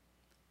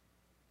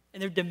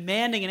 And they're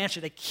demanding an answer.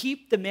 They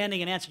keep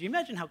demanding an answer. Do you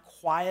imagine how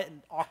quiet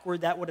and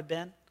awkward that would have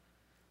been?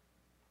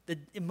 The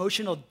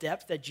emotional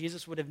depth that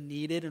Jesus would have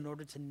needed in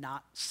order to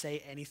not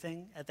say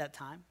anything at that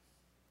time.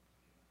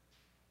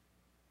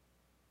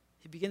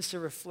 He begins to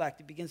reflect.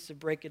 He begins to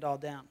break it all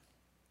down.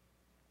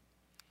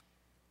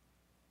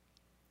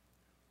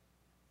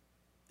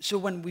 So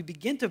when we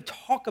begin to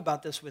talk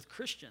about this with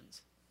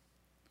Christians,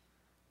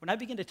 when I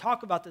begin to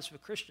talk about this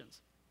with Christians,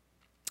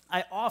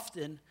 I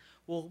often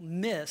will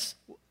miss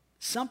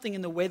something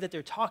in the way that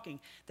they're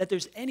talking, that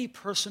there's any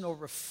personal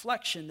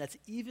reflection that's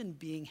even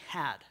being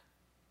had.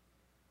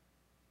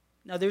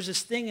 Now, there's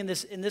this thing in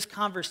this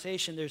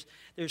conversation,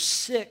 there's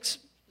 6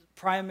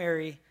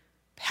 primary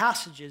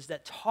passages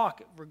that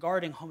talk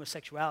regarding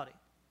homosexuality.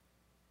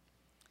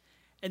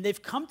 And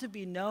they've come to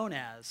be known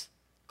as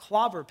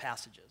clobber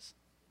passages.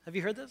 Have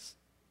you heard this?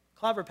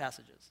 Clobber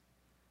passages.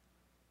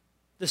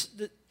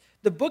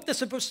 The book that's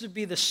supposed to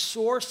be the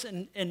source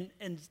and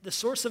the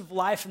source of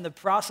life and the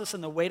process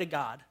and the way to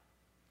God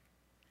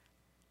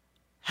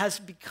has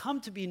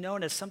become to be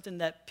known as something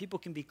that people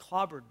can be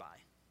clobbered by.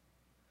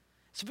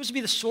 It's supposed to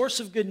be the source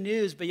of good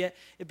news, but yet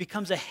it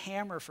becomes a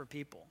hammer for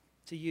people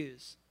to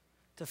use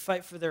to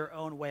fight for their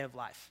own way of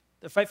life.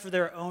 They fight for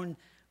their own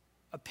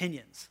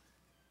opinions.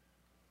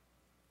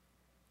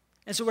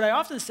 And so what I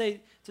often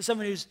say to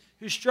someone who's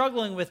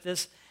struggling with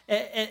this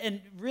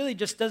and really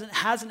just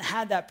hasn't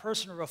had that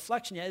personal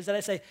reflection yet is that I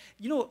say,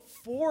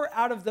 4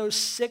 out of those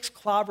 6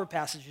 clobber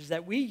passages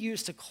that we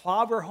use to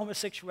clobber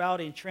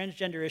homosexuality and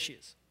transgender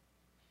issues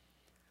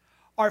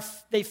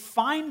they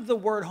find the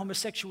word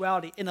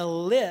homosexuality in a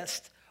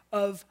list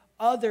of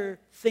other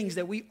things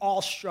that we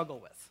all struggle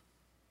with.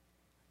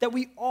 That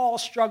we all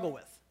struggle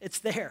with. It's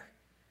there,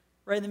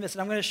 right in the midst.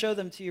 And I'm going to show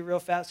them to you real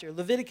fast here.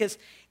 Leviticus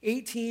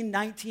 18,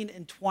 19,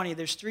 and 20.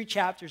 There's 3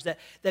 chapters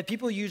that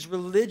people use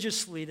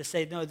religiously to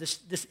say, no,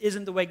 this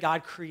isn't the way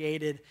God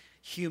created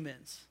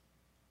humans.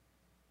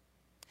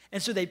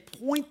 And so they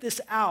point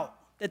this out,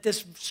 that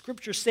this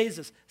scripture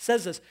says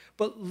this.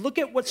 But look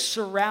at what's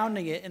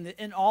surrounding it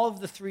in all of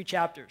the 3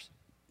 chapters.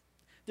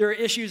 There are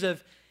issues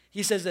of,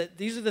 he says that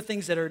these are the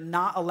things that are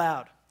not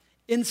allowed.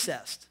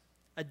 Incest,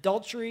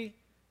 adultery,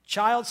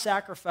 child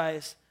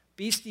sacrifice,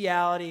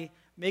 bestiality,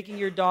 making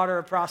your daughter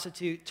a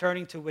prostitute,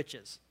 turning to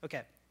witches.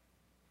 Okay,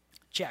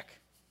 check,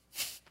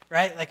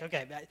 right?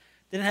 Okay, I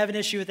didn't have an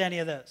issue with any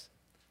of those.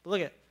 But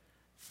look at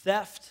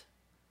theft,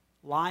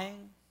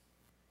 lying,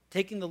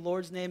 taking the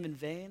Lord's name in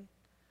vain,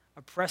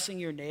 oppressing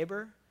your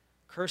neighbor,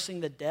 cursing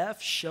the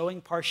deaf,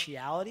 showing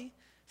partiality,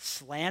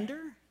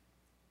 slander.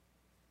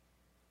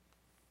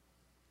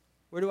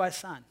 Where do I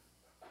sign?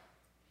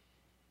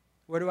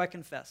 Where do I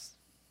confess?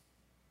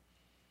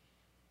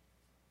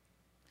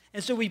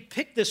 And so we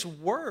pick this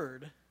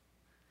word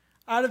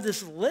out of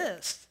this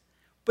list,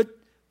 but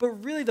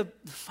really the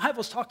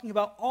Bible's talking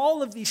about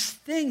all of these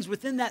things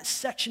within that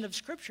section of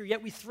Scripture,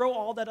 yet we throw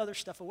all that other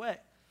stuff away.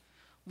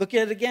 Look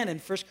at it again in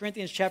 1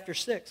 Corinthians chapter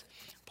 6.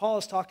 Paul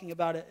is talking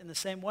about it in the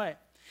same way.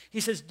 He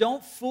says,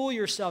 don't fool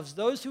yourselves.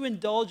 Those who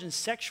indulge in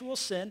sexual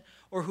sin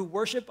or who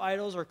worship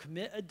idols or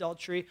commit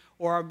adultery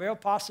or are male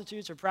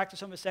prostitutes or practice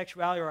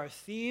homosexuality or are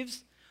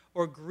thieves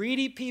or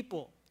greedy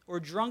people or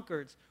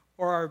drunkards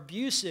or are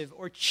abusive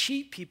or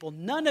cheat people,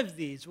 none of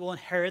these will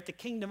inherit the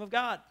kingdom of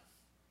God.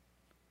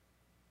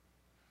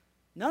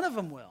 None of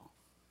them will.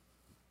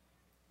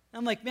 And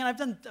I'm like, man, I've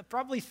done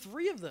probably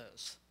 3 of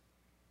those.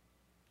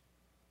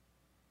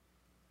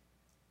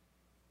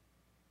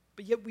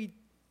 But yet we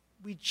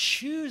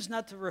choose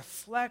not to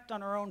reflect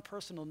on our own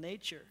personal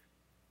nature.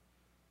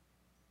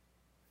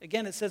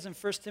 Again, it says in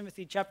 1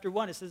 Timothy chapter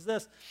 1, it says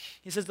this.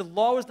 He says, the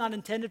law was not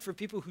intended for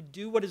people who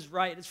do what is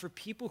right. It's for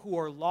people who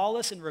are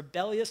lawless and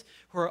rebellious,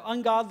 who are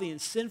ungodly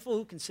and sinful,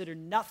 who consider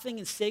nothing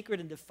as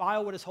sacred and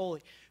defile what is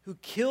holy, who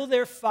kill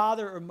their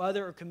father or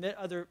mother or commit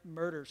other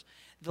murders.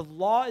 The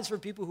law is for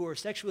people who are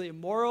sexually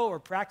immoral or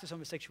practice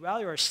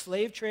homosexuality or are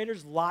slave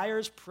traders,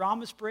 liars,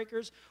 promise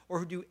breakers, or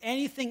who do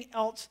anything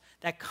else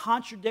that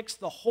contradicts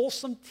the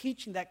wholesome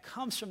teaching that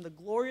comes from the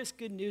glorious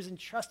good news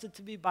entrusted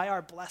to me by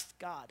our blessed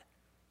God.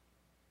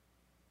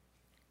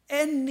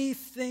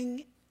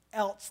 Anything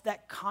else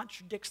that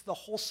contradicts the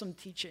wholesome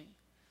teaching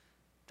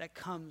that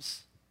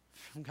comes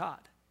from God.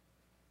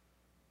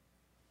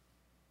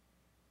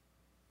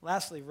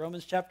 Lastly,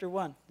 Romans chapter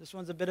 1. This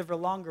one's a bit of a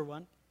longer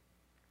one.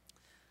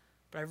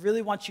 But I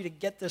really want you to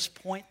get this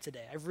point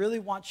today. I really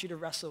want you to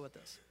wrestle with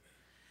this.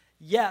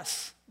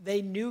 Yes,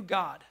 they knew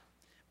God,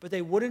 but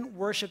they wouldn't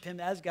worship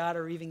him as God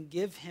or even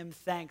give him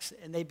thanks.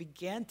 And they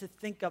began to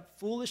think up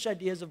foolish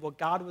ideas of what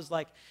God was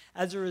like.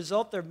 As a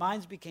result, their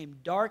minds became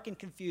dark and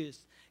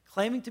confused.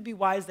 Claiming to be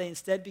wise, they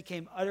instead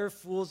became utter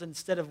fools.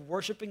 Instead of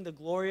worshiping the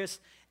glorious,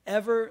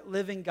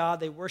 ever-living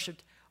God, they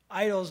worshiped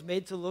idols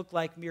made to look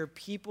like mere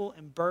people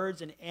and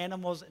birds and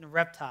animals and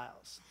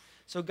reptiles.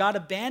 So God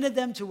abandoned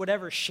them to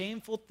whatever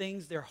shameful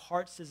things their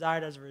hearts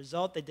desired. As a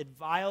result, they did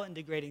vile and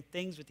degrading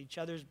things with each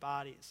other's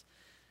bodies.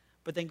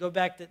 But then go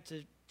back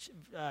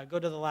go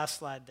to the last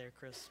slide there,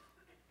 Chris.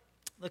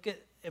 Look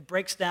at it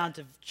breaks down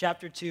to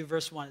chapter 2,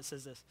 verse 1. It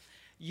says this.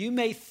 You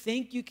may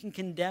think you can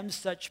condemn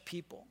such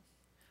people,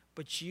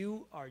 but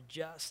you are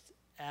just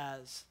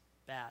as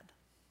bad.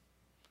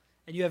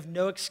 And you have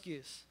no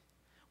excuse.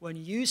 When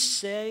you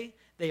say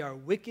they are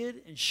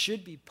wicked and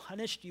should be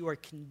punished, you are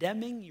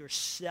condemning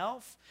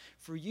yourself,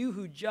 for you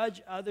who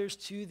judge others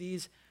to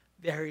these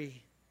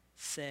very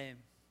same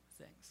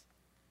things.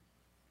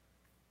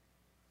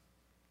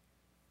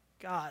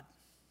 God,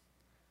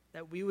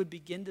 that we would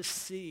begin to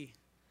see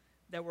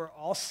that we're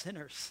all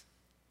sinners,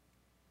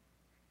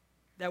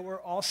 that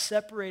we're all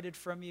separated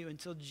from you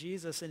until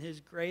Jesus in his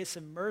grace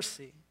and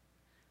mercy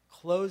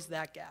closed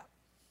that gap.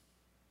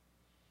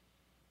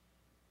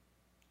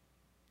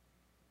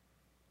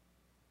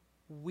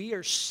 We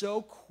are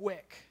so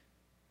quick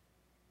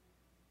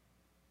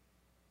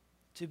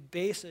to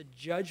base a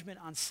judgment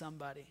on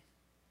somebody,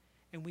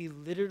 and we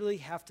literally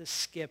have to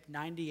skip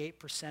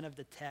 98% of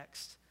the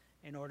text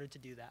in order to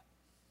do that.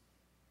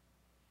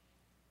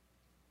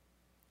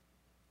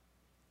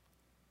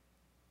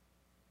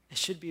 It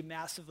should be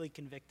massively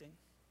convicting.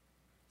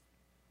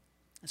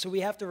 And so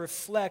we have to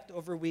reflect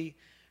over we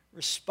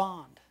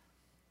respond.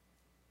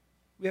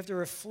 We have to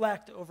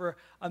reflect over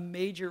a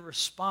major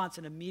response,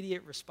 an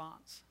immediate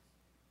response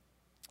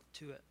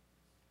to it.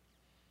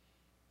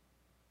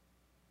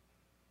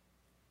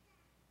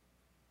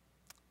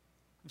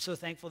 I'm so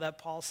thankful that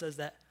Paul says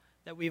that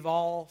we've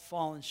all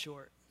fallen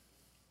short.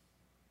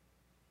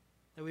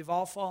 That we've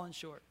all fallen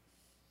short,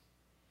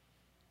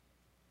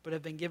 but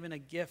have been given a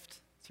gift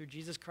through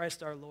Jesus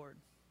Christ our Lord,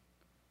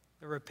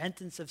 the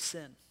repentance of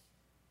sin.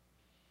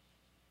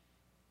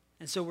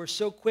 And so we're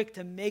so quick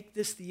to make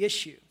this the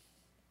issue.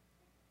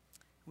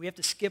 We have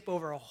to skip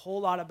over a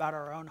whole lot about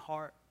our own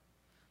heart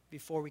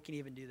before we can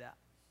even do that.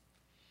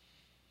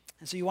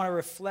 And so you want to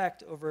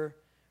reflect over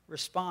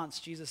response.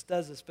 Jesus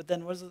does this. But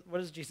then what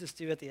does Jesus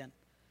do at the end?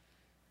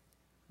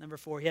 Number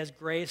 4, he has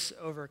grace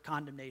over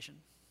condemnation.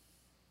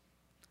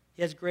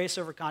 He has grace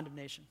over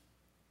condemnation.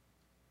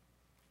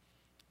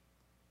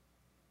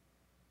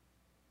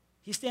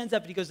 He stands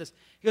up and he goes this.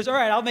 He goes, all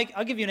right,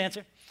 I'll give you an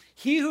answer.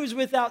 He who is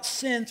without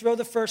sin, throw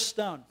the first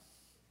stone.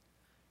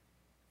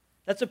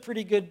 That's a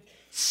pretty good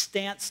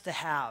stance to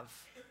have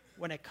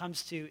when it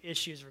comes to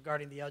issues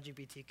regarding the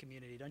LGBT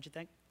community, don't you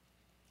think?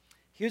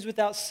 He who's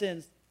without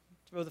sin,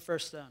 throw the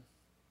first stone.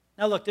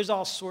 Now look, there's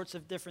all sorts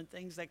of different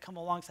things that come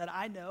alongside.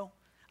 I know.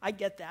 I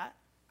get that.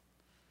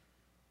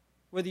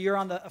 Whether you're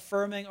on the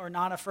affirming or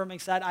non-affirming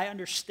side, I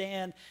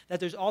understand that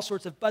there's all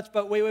sorts of buts,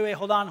 but wait,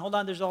 hold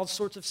on. There's all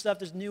sorts of stuff,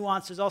 there's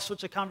nuance, there's all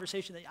sorts of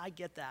conversation. I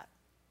get that.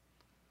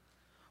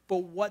 But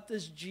what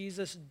does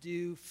Jesus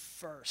do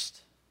first?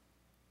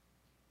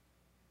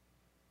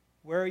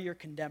 Where are your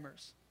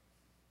condemners?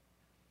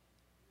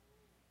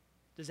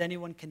 Does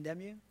anyone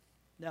condemn you?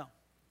 No.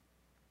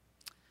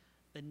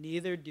 Then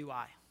neither do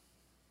I.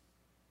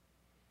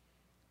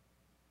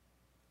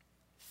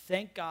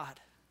 Thank God.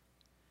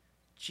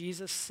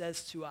 Jesus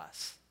says to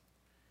us,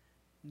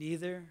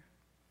 neither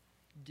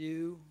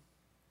do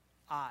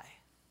I.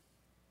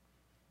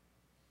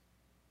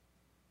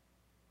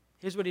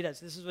 Here's what he does.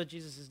 This is what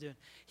Jesus is doing.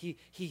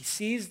 He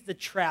sees the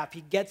trap.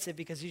 He gets it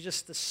because he's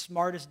just the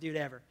smartest dude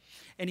ever.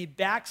 And he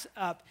backs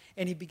up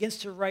and he begins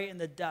to write in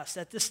the dust.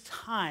 At this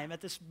time,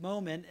 at this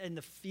moment in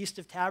the Feast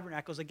of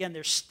Tabernacles, again,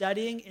 they're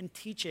studying and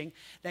teaching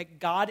that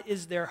God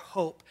is their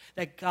hope,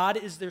 that God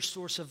is their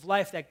source of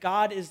life, that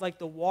God is like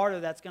the water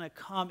that's going to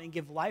come and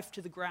give life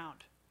to the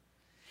ground.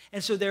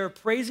 And so they're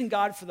praising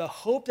God for the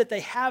hope that they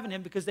have in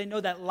him because they know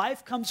that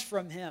life comes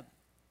from him.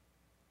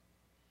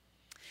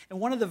 And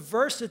one of the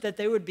verses that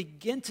they would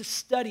begin to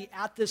study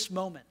at this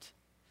moment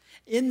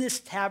in this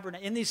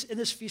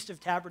Feast of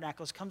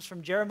Tabernacles comes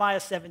from Jeremiah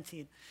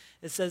 17.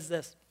 It says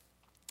this.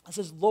 It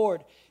says,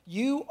 Lord,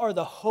 you are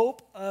the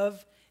hope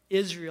of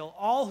Israel.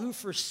 All who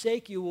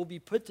forsake you will be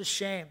put to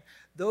shame.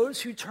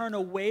 Those who turn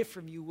away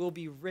from you will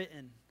be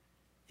written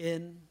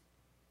in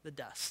the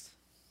dust.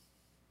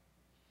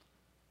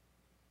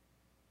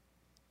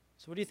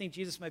 So what do you think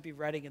Jesus might be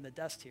writing in the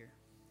dust here?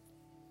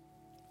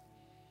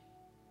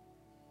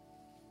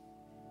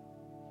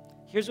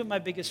 Here's what my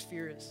biggest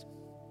fear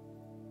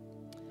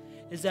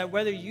is that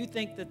whether you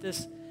think that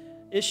this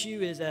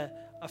issue is a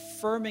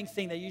affirming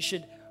thing that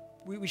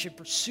we should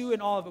pursue in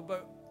all of it,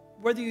 but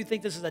whether you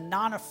think this is a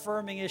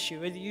non-affirming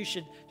issue, whether you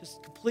should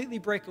just completely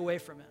break away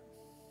from it.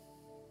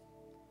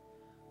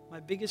 My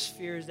biggest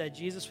fear is that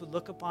Jesus would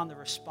look upon the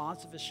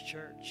response of his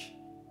church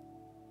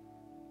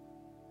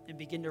and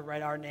begin to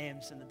write our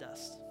names in the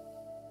dust.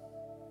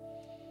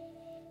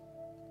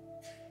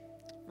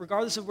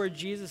 Regardless of where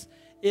Jesus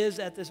is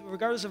at this,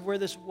 regardless of where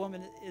this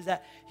woman is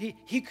at,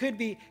 he could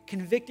be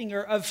convicting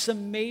her of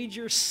some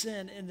major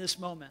sin in this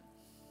moment.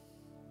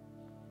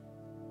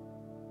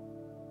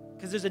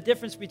 Because there's a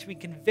difference between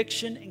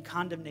conviction and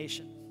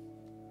condemnation.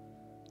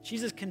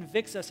 Jesus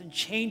convicts us and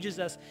changes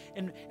us,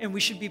 and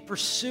we should be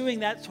pursuing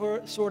that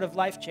sort of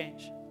life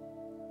change.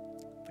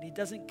 But he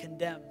doesn't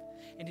condemn,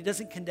 and he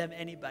doesn't condemn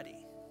anybody.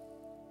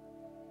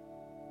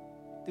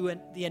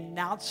 The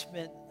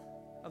announcement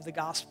of the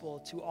gospel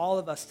to all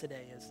of us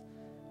today is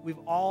we've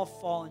all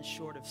fallen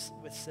short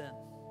with sin,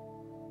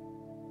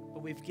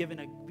 but we've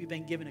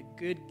been given a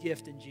good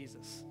gift in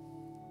Jesus.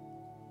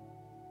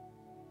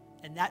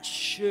 And that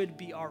should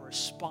be our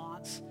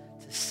response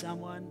to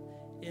someone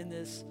in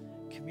this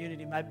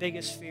community. My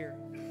biggest fear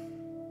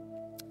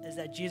is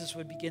that Jesus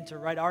would begin to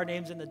write our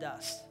names in the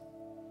dust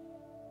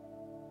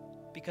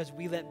because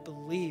we let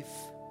belief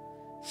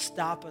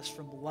stop us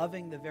from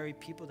loving the very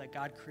people that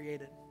God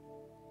created.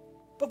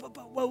 But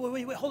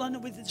wait, hold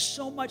on. There's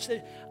so much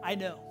that I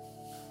know.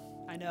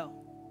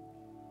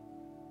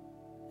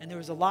 And there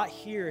was a lot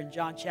here in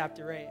John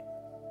chapter 8.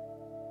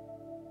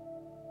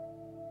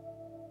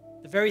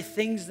 The very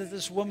things that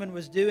this woman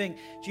was doing,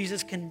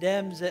 Jesus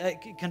condemns,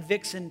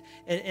 convicts, and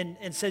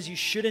says you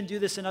shouldn't do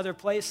this in other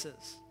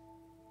places.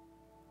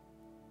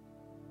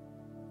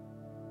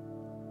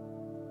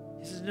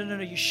 He says, no,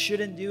 you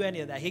shouldn't do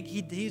any of that.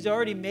 He's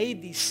already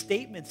made these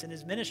statements in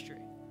his ministry.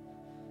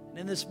 And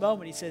in this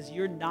moment, he says,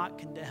 you're not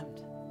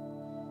condemned.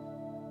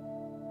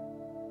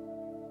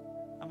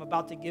 I'm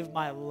about to give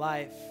my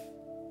life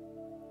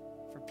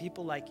for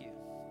people like you.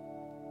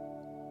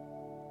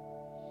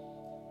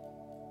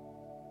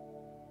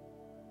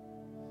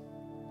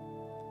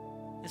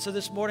 And so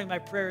this morning, my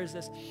prayer is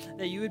this,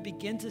 that you would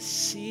begin to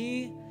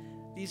see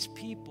these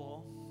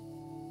people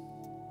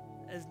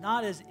as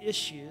not as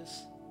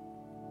issues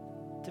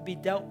to be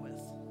dealt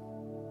with,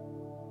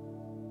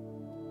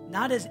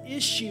 not as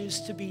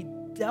issues to be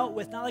dealt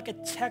with, not like a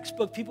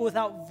textbook, people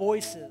without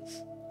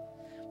voices,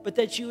 but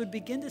that you would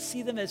begin to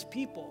see them as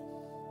people,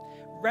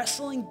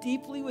 wrestling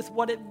deeply with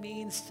what it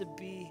means to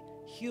be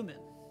human,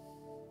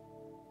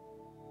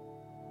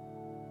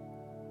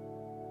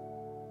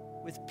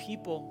 with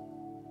people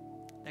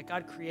that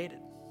God created,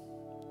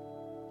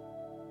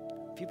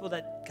 people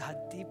that God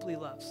deeply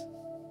loves.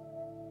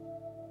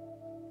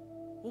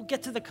 We'll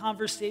get to the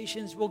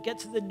conversations, we'll get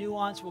to the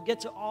nuance, we'll get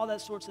to all that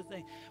sorts of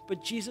thing.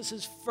 But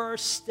Jesus'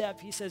 first step,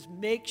 he says,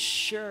 make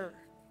sure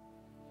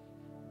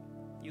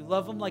you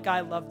love them like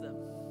I love them.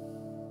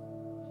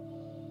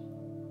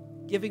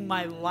 Giving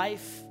my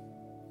life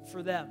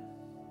for them.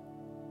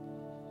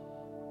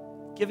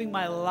 Giving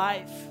my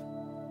life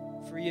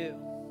for you.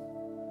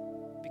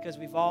 Because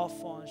we've all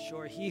fallen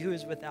short. He who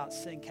is without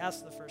sin,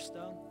 cast the first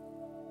stone.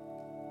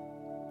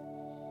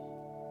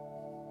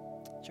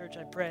 Church,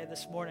 I pray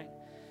this morning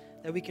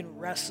that we can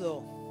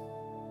wrestle,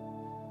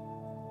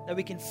 that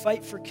we can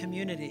fight for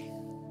community,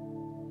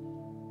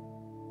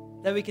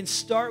 that we can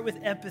start with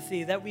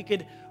empathy, that we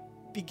could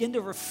begin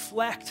to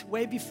reflect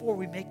way before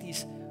we make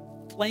these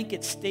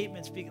blanket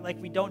statements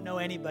like we don't know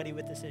anybody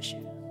with this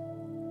issue.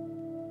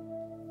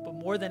 But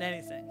more than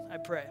anything, I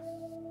pray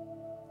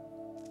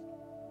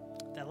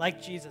that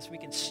like Jesus, we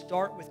can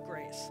start with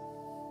grace.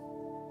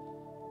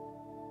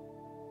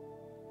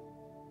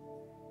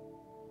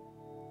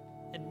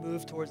 And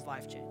move towards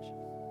life change.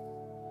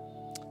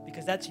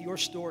 Because that's your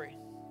story.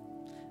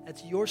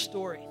 That's your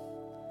story.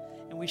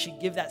 And we should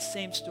give that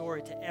same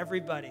story to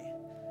everybody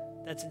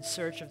that's in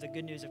search of the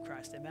good news of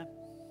Christ. Amen?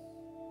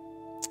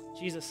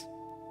 Jesus.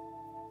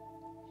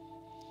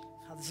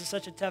 Oh, this is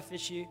such a tough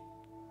issue,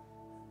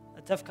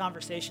 a tough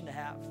conversation to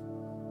have.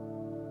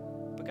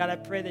 But God, I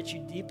pray that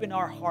you deepen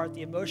our heart,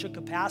 the emotional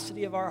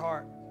capacity of our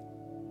heart,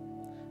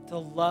 to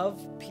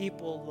love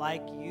people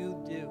like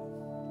you do.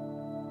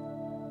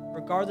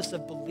 Regardless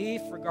of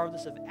belief,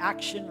 regardless of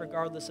action,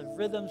 regardless of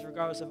rhythms,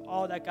 regardless of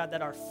all that, God,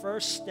 that our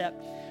first step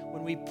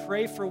when we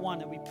pray for one,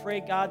 that we pray,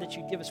 God, that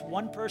you give us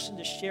one person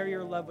to share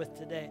your love with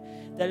today,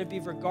 that it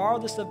be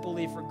regardless of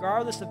belief,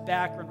 regardless of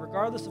background,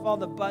 regardless of all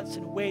the buts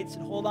and waits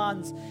and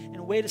hold-ons and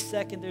wait a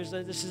second,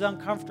 this is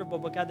uncomfortable,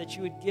 but God, that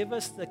you would give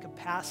us the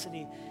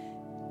capacity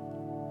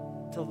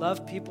to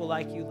love people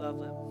like you love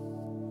them.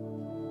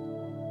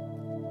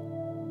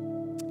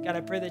 God,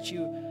 I pray that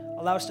you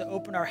allow us to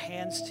open our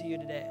hands to you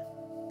today.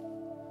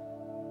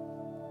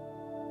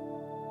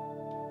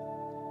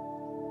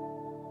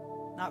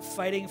 Not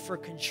fighting for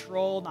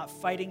control, not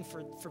fighting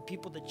for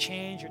people to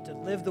change or to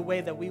live the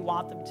way that we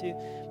want them to,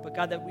 but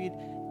God, that we'd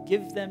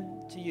give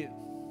them to you.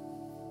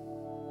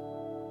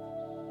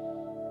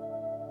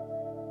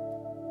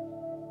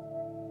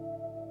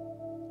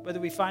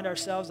 Whether we find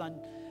ourselves on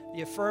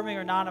the affirming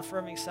or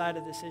non-affirming side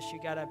of this issue,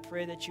 God, I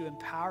pray that you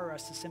empower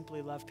us to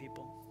simply love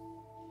people.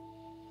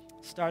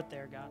 Start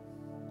there, God.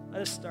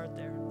 Let us start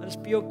there. Let us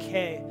be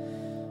okay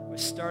with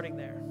starting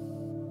there.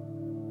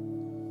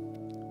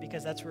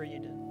 Because that's where you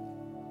did.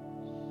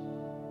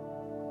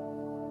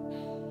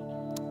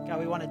 God,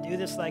 we want to do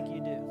this like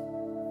you do.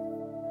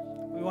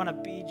 We want to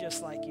be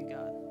just like you,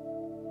 God.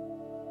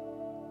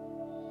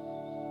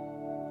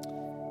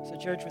 So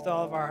church, with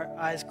all of our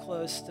eyes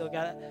closed still,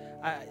 God,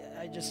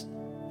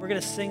 we're going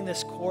to sing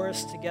this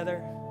chorus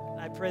together. And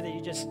I pray that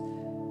you just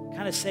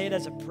kind of say it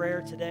as a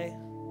prayer today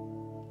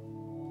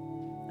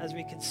as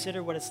we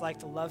consider what it's like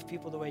to love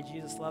people the way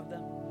Jesus loved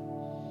them.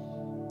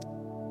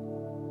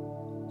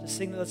 Let's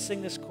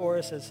sing this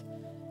chorus as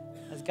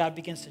God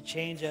begins to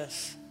change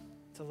us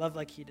to love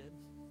like he did.